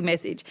 lovely, lovely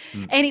message.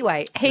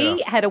 Anyway,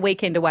 he had a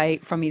weekend away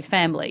from his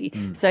family,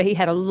 so he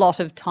had a lot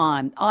of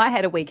time. I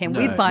had a weekend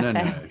with my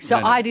family, so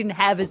I didn't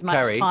have as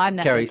much time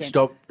that Carrie,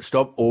 weekend.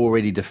 stop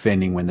already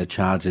defending when the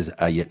charges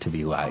are yet to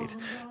be laid.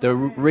 The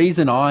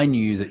reason I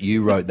knew that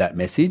you wrote that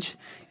message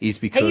is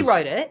because... He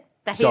wrote it.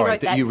 That he Sorry, wrote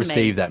that you to me.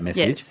 received that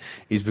message Yes.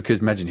 is because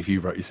imagine if you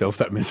wrote yourself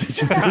that message.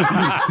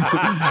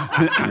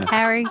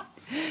 Harry,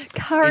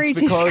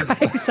 courage is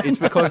grace it's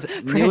because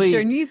under nearly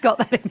pressure, and you've got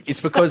that in it's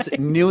because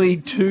nearly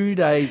 2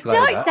 days later.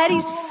 No, that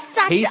is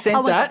such he a... sent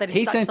oh my God, that. that is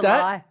He such sent a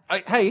that.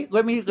 lie. Hey,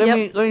 let me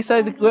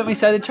say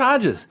the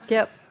charges.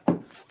 Yep.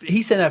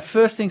 He sent that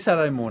first thing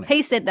Saturday morning.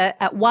 He sent that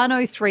at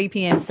 1:03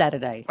 p.m.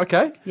 Saturday.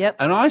 Okay. Yep.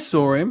 And I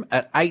saw him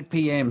at 8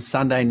 p.m.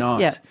 Sunday night.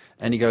 Yep.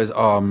 And he goes,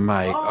 "Oh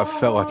mate, I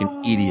felt like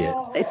an idiot."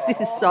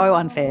 This is so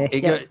unfair. He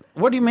Yep. goes,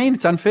 "What do you mean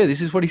it's unfair?"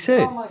 This is what he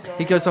said.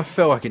 He goes, "I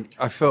felt like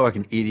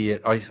an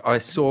idiot. I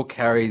saw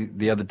Carrie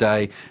the other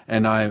day,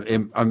 and I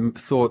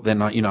thought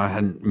then I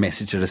hadn't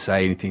messaged her to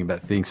say anything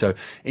about things. So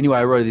anyway,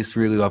 I wrote this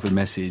really lovely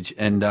message,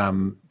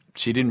 and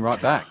she didn't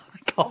write back."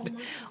 God,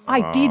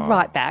 I did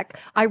write back.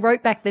 I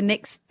wrote back the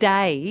next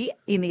day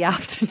in the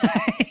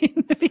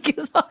afternoon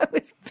because I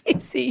was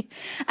busy.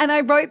 And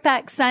I wrote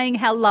back saying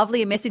how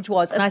lovely a message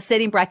was. And I said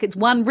in brackets,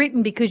 one,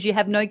 written because you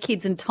have no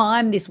kids and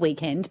time this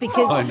weekend.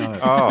 Because I know.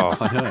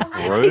 I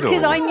know. Brutal.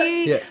 Because I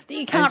knew that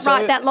you can't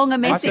write that long a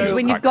message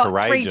when you've got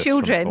 3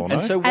 children.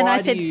 And I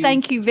said,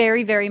 thank you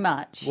very, very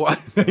much. Why?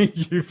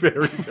 Thank you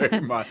very,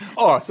 very much.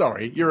 Oh,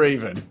 sorry, you're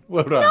even.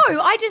 Well done.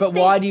 No, I just But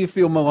think- why do you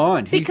feel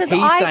maligned? Because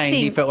he's I saying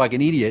he think- felt like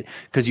an idiot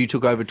because you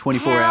took over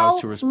 24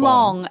 hours to respond.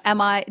 How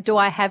long do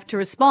I have to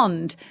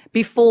respond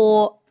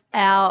before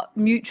our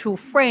mutual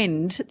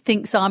friend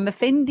thinks I'm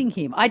offending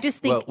him? I just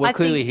think... Well, I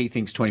clearly think, he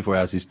thinks 24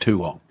 hours is too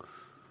long.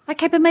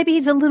 okay, but maybe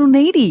he's a little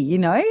needy,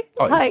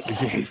 Oh, like,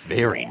 yeah,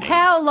 very needy.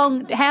 how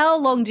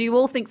long do you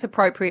all think's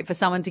appropriate for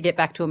someone to get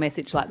back to a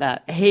message like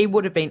that? He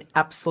would have been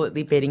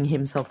absolutely beating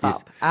himself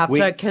up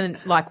after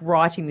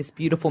writing this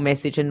beautiful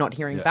message and not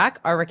hearing back.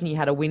 I reckon you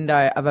had a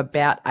window of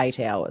about 8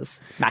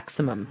 hours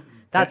maximum.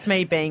 That's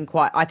me being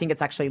quite. I think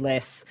it's actually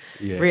less.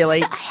 Yeah.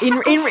 Really, in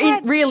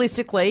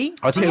realistically,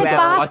 I think 2 you've hours.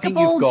 got, I think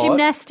Basketball, you've got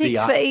gymnastics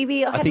the, for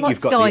Evie. I had think lots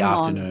you've got going the on.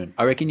 afternoon.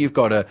 I reckon you've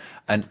got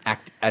an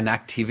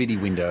activity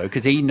window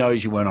because he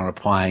knows you weren't on a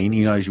plane.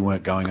 He knows you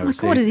weren't going Oh my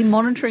overseas. God, is he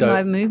monitoring So-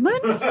 my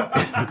movements?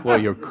 Well,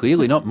 you're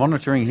clearly not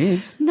monitoring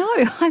his. No,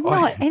 I'm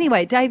not.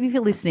 Anyway, Dave, if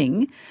you're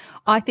listening,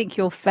 I think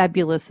you're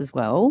fabulous as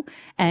well.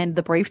 And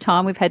the brief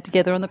time we've had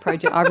together on the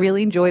project, I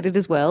really enjoyed it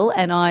as well.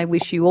 And I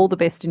wish you all the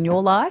best in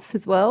your life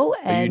as well.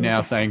 Are you And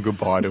now saying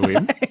goodbye to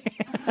him?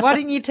 Why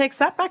didn't you text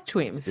that back to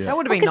him? Yeah. That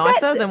would have been Because nicer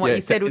that's- than what Yeah,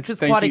 you said, which was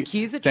thank quite you.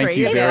 accusatory. Thank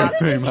you very,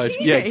 very much.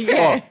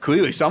 Yeah. Oh,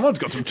 clearly someone's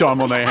got some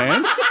time on their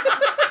hands.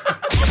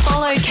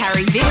 Follow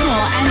Carrie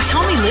Bickmore and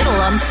Tommy Little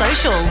on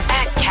socials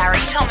at Carrie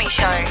Tommy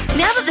Show.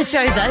 Now that the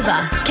show's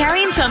over,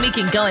 Carrie and Tommy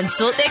can go and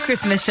sort their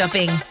Christmas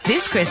shopping.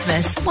 This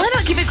Christmas, why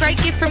not give a great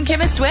gift from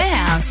Chemist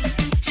Warehouse?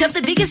 Shop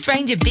the biggest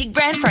range of big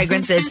brand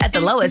fragrances at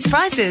the lowest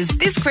prices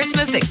this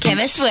Christmas at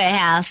Chemist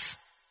Warehouse.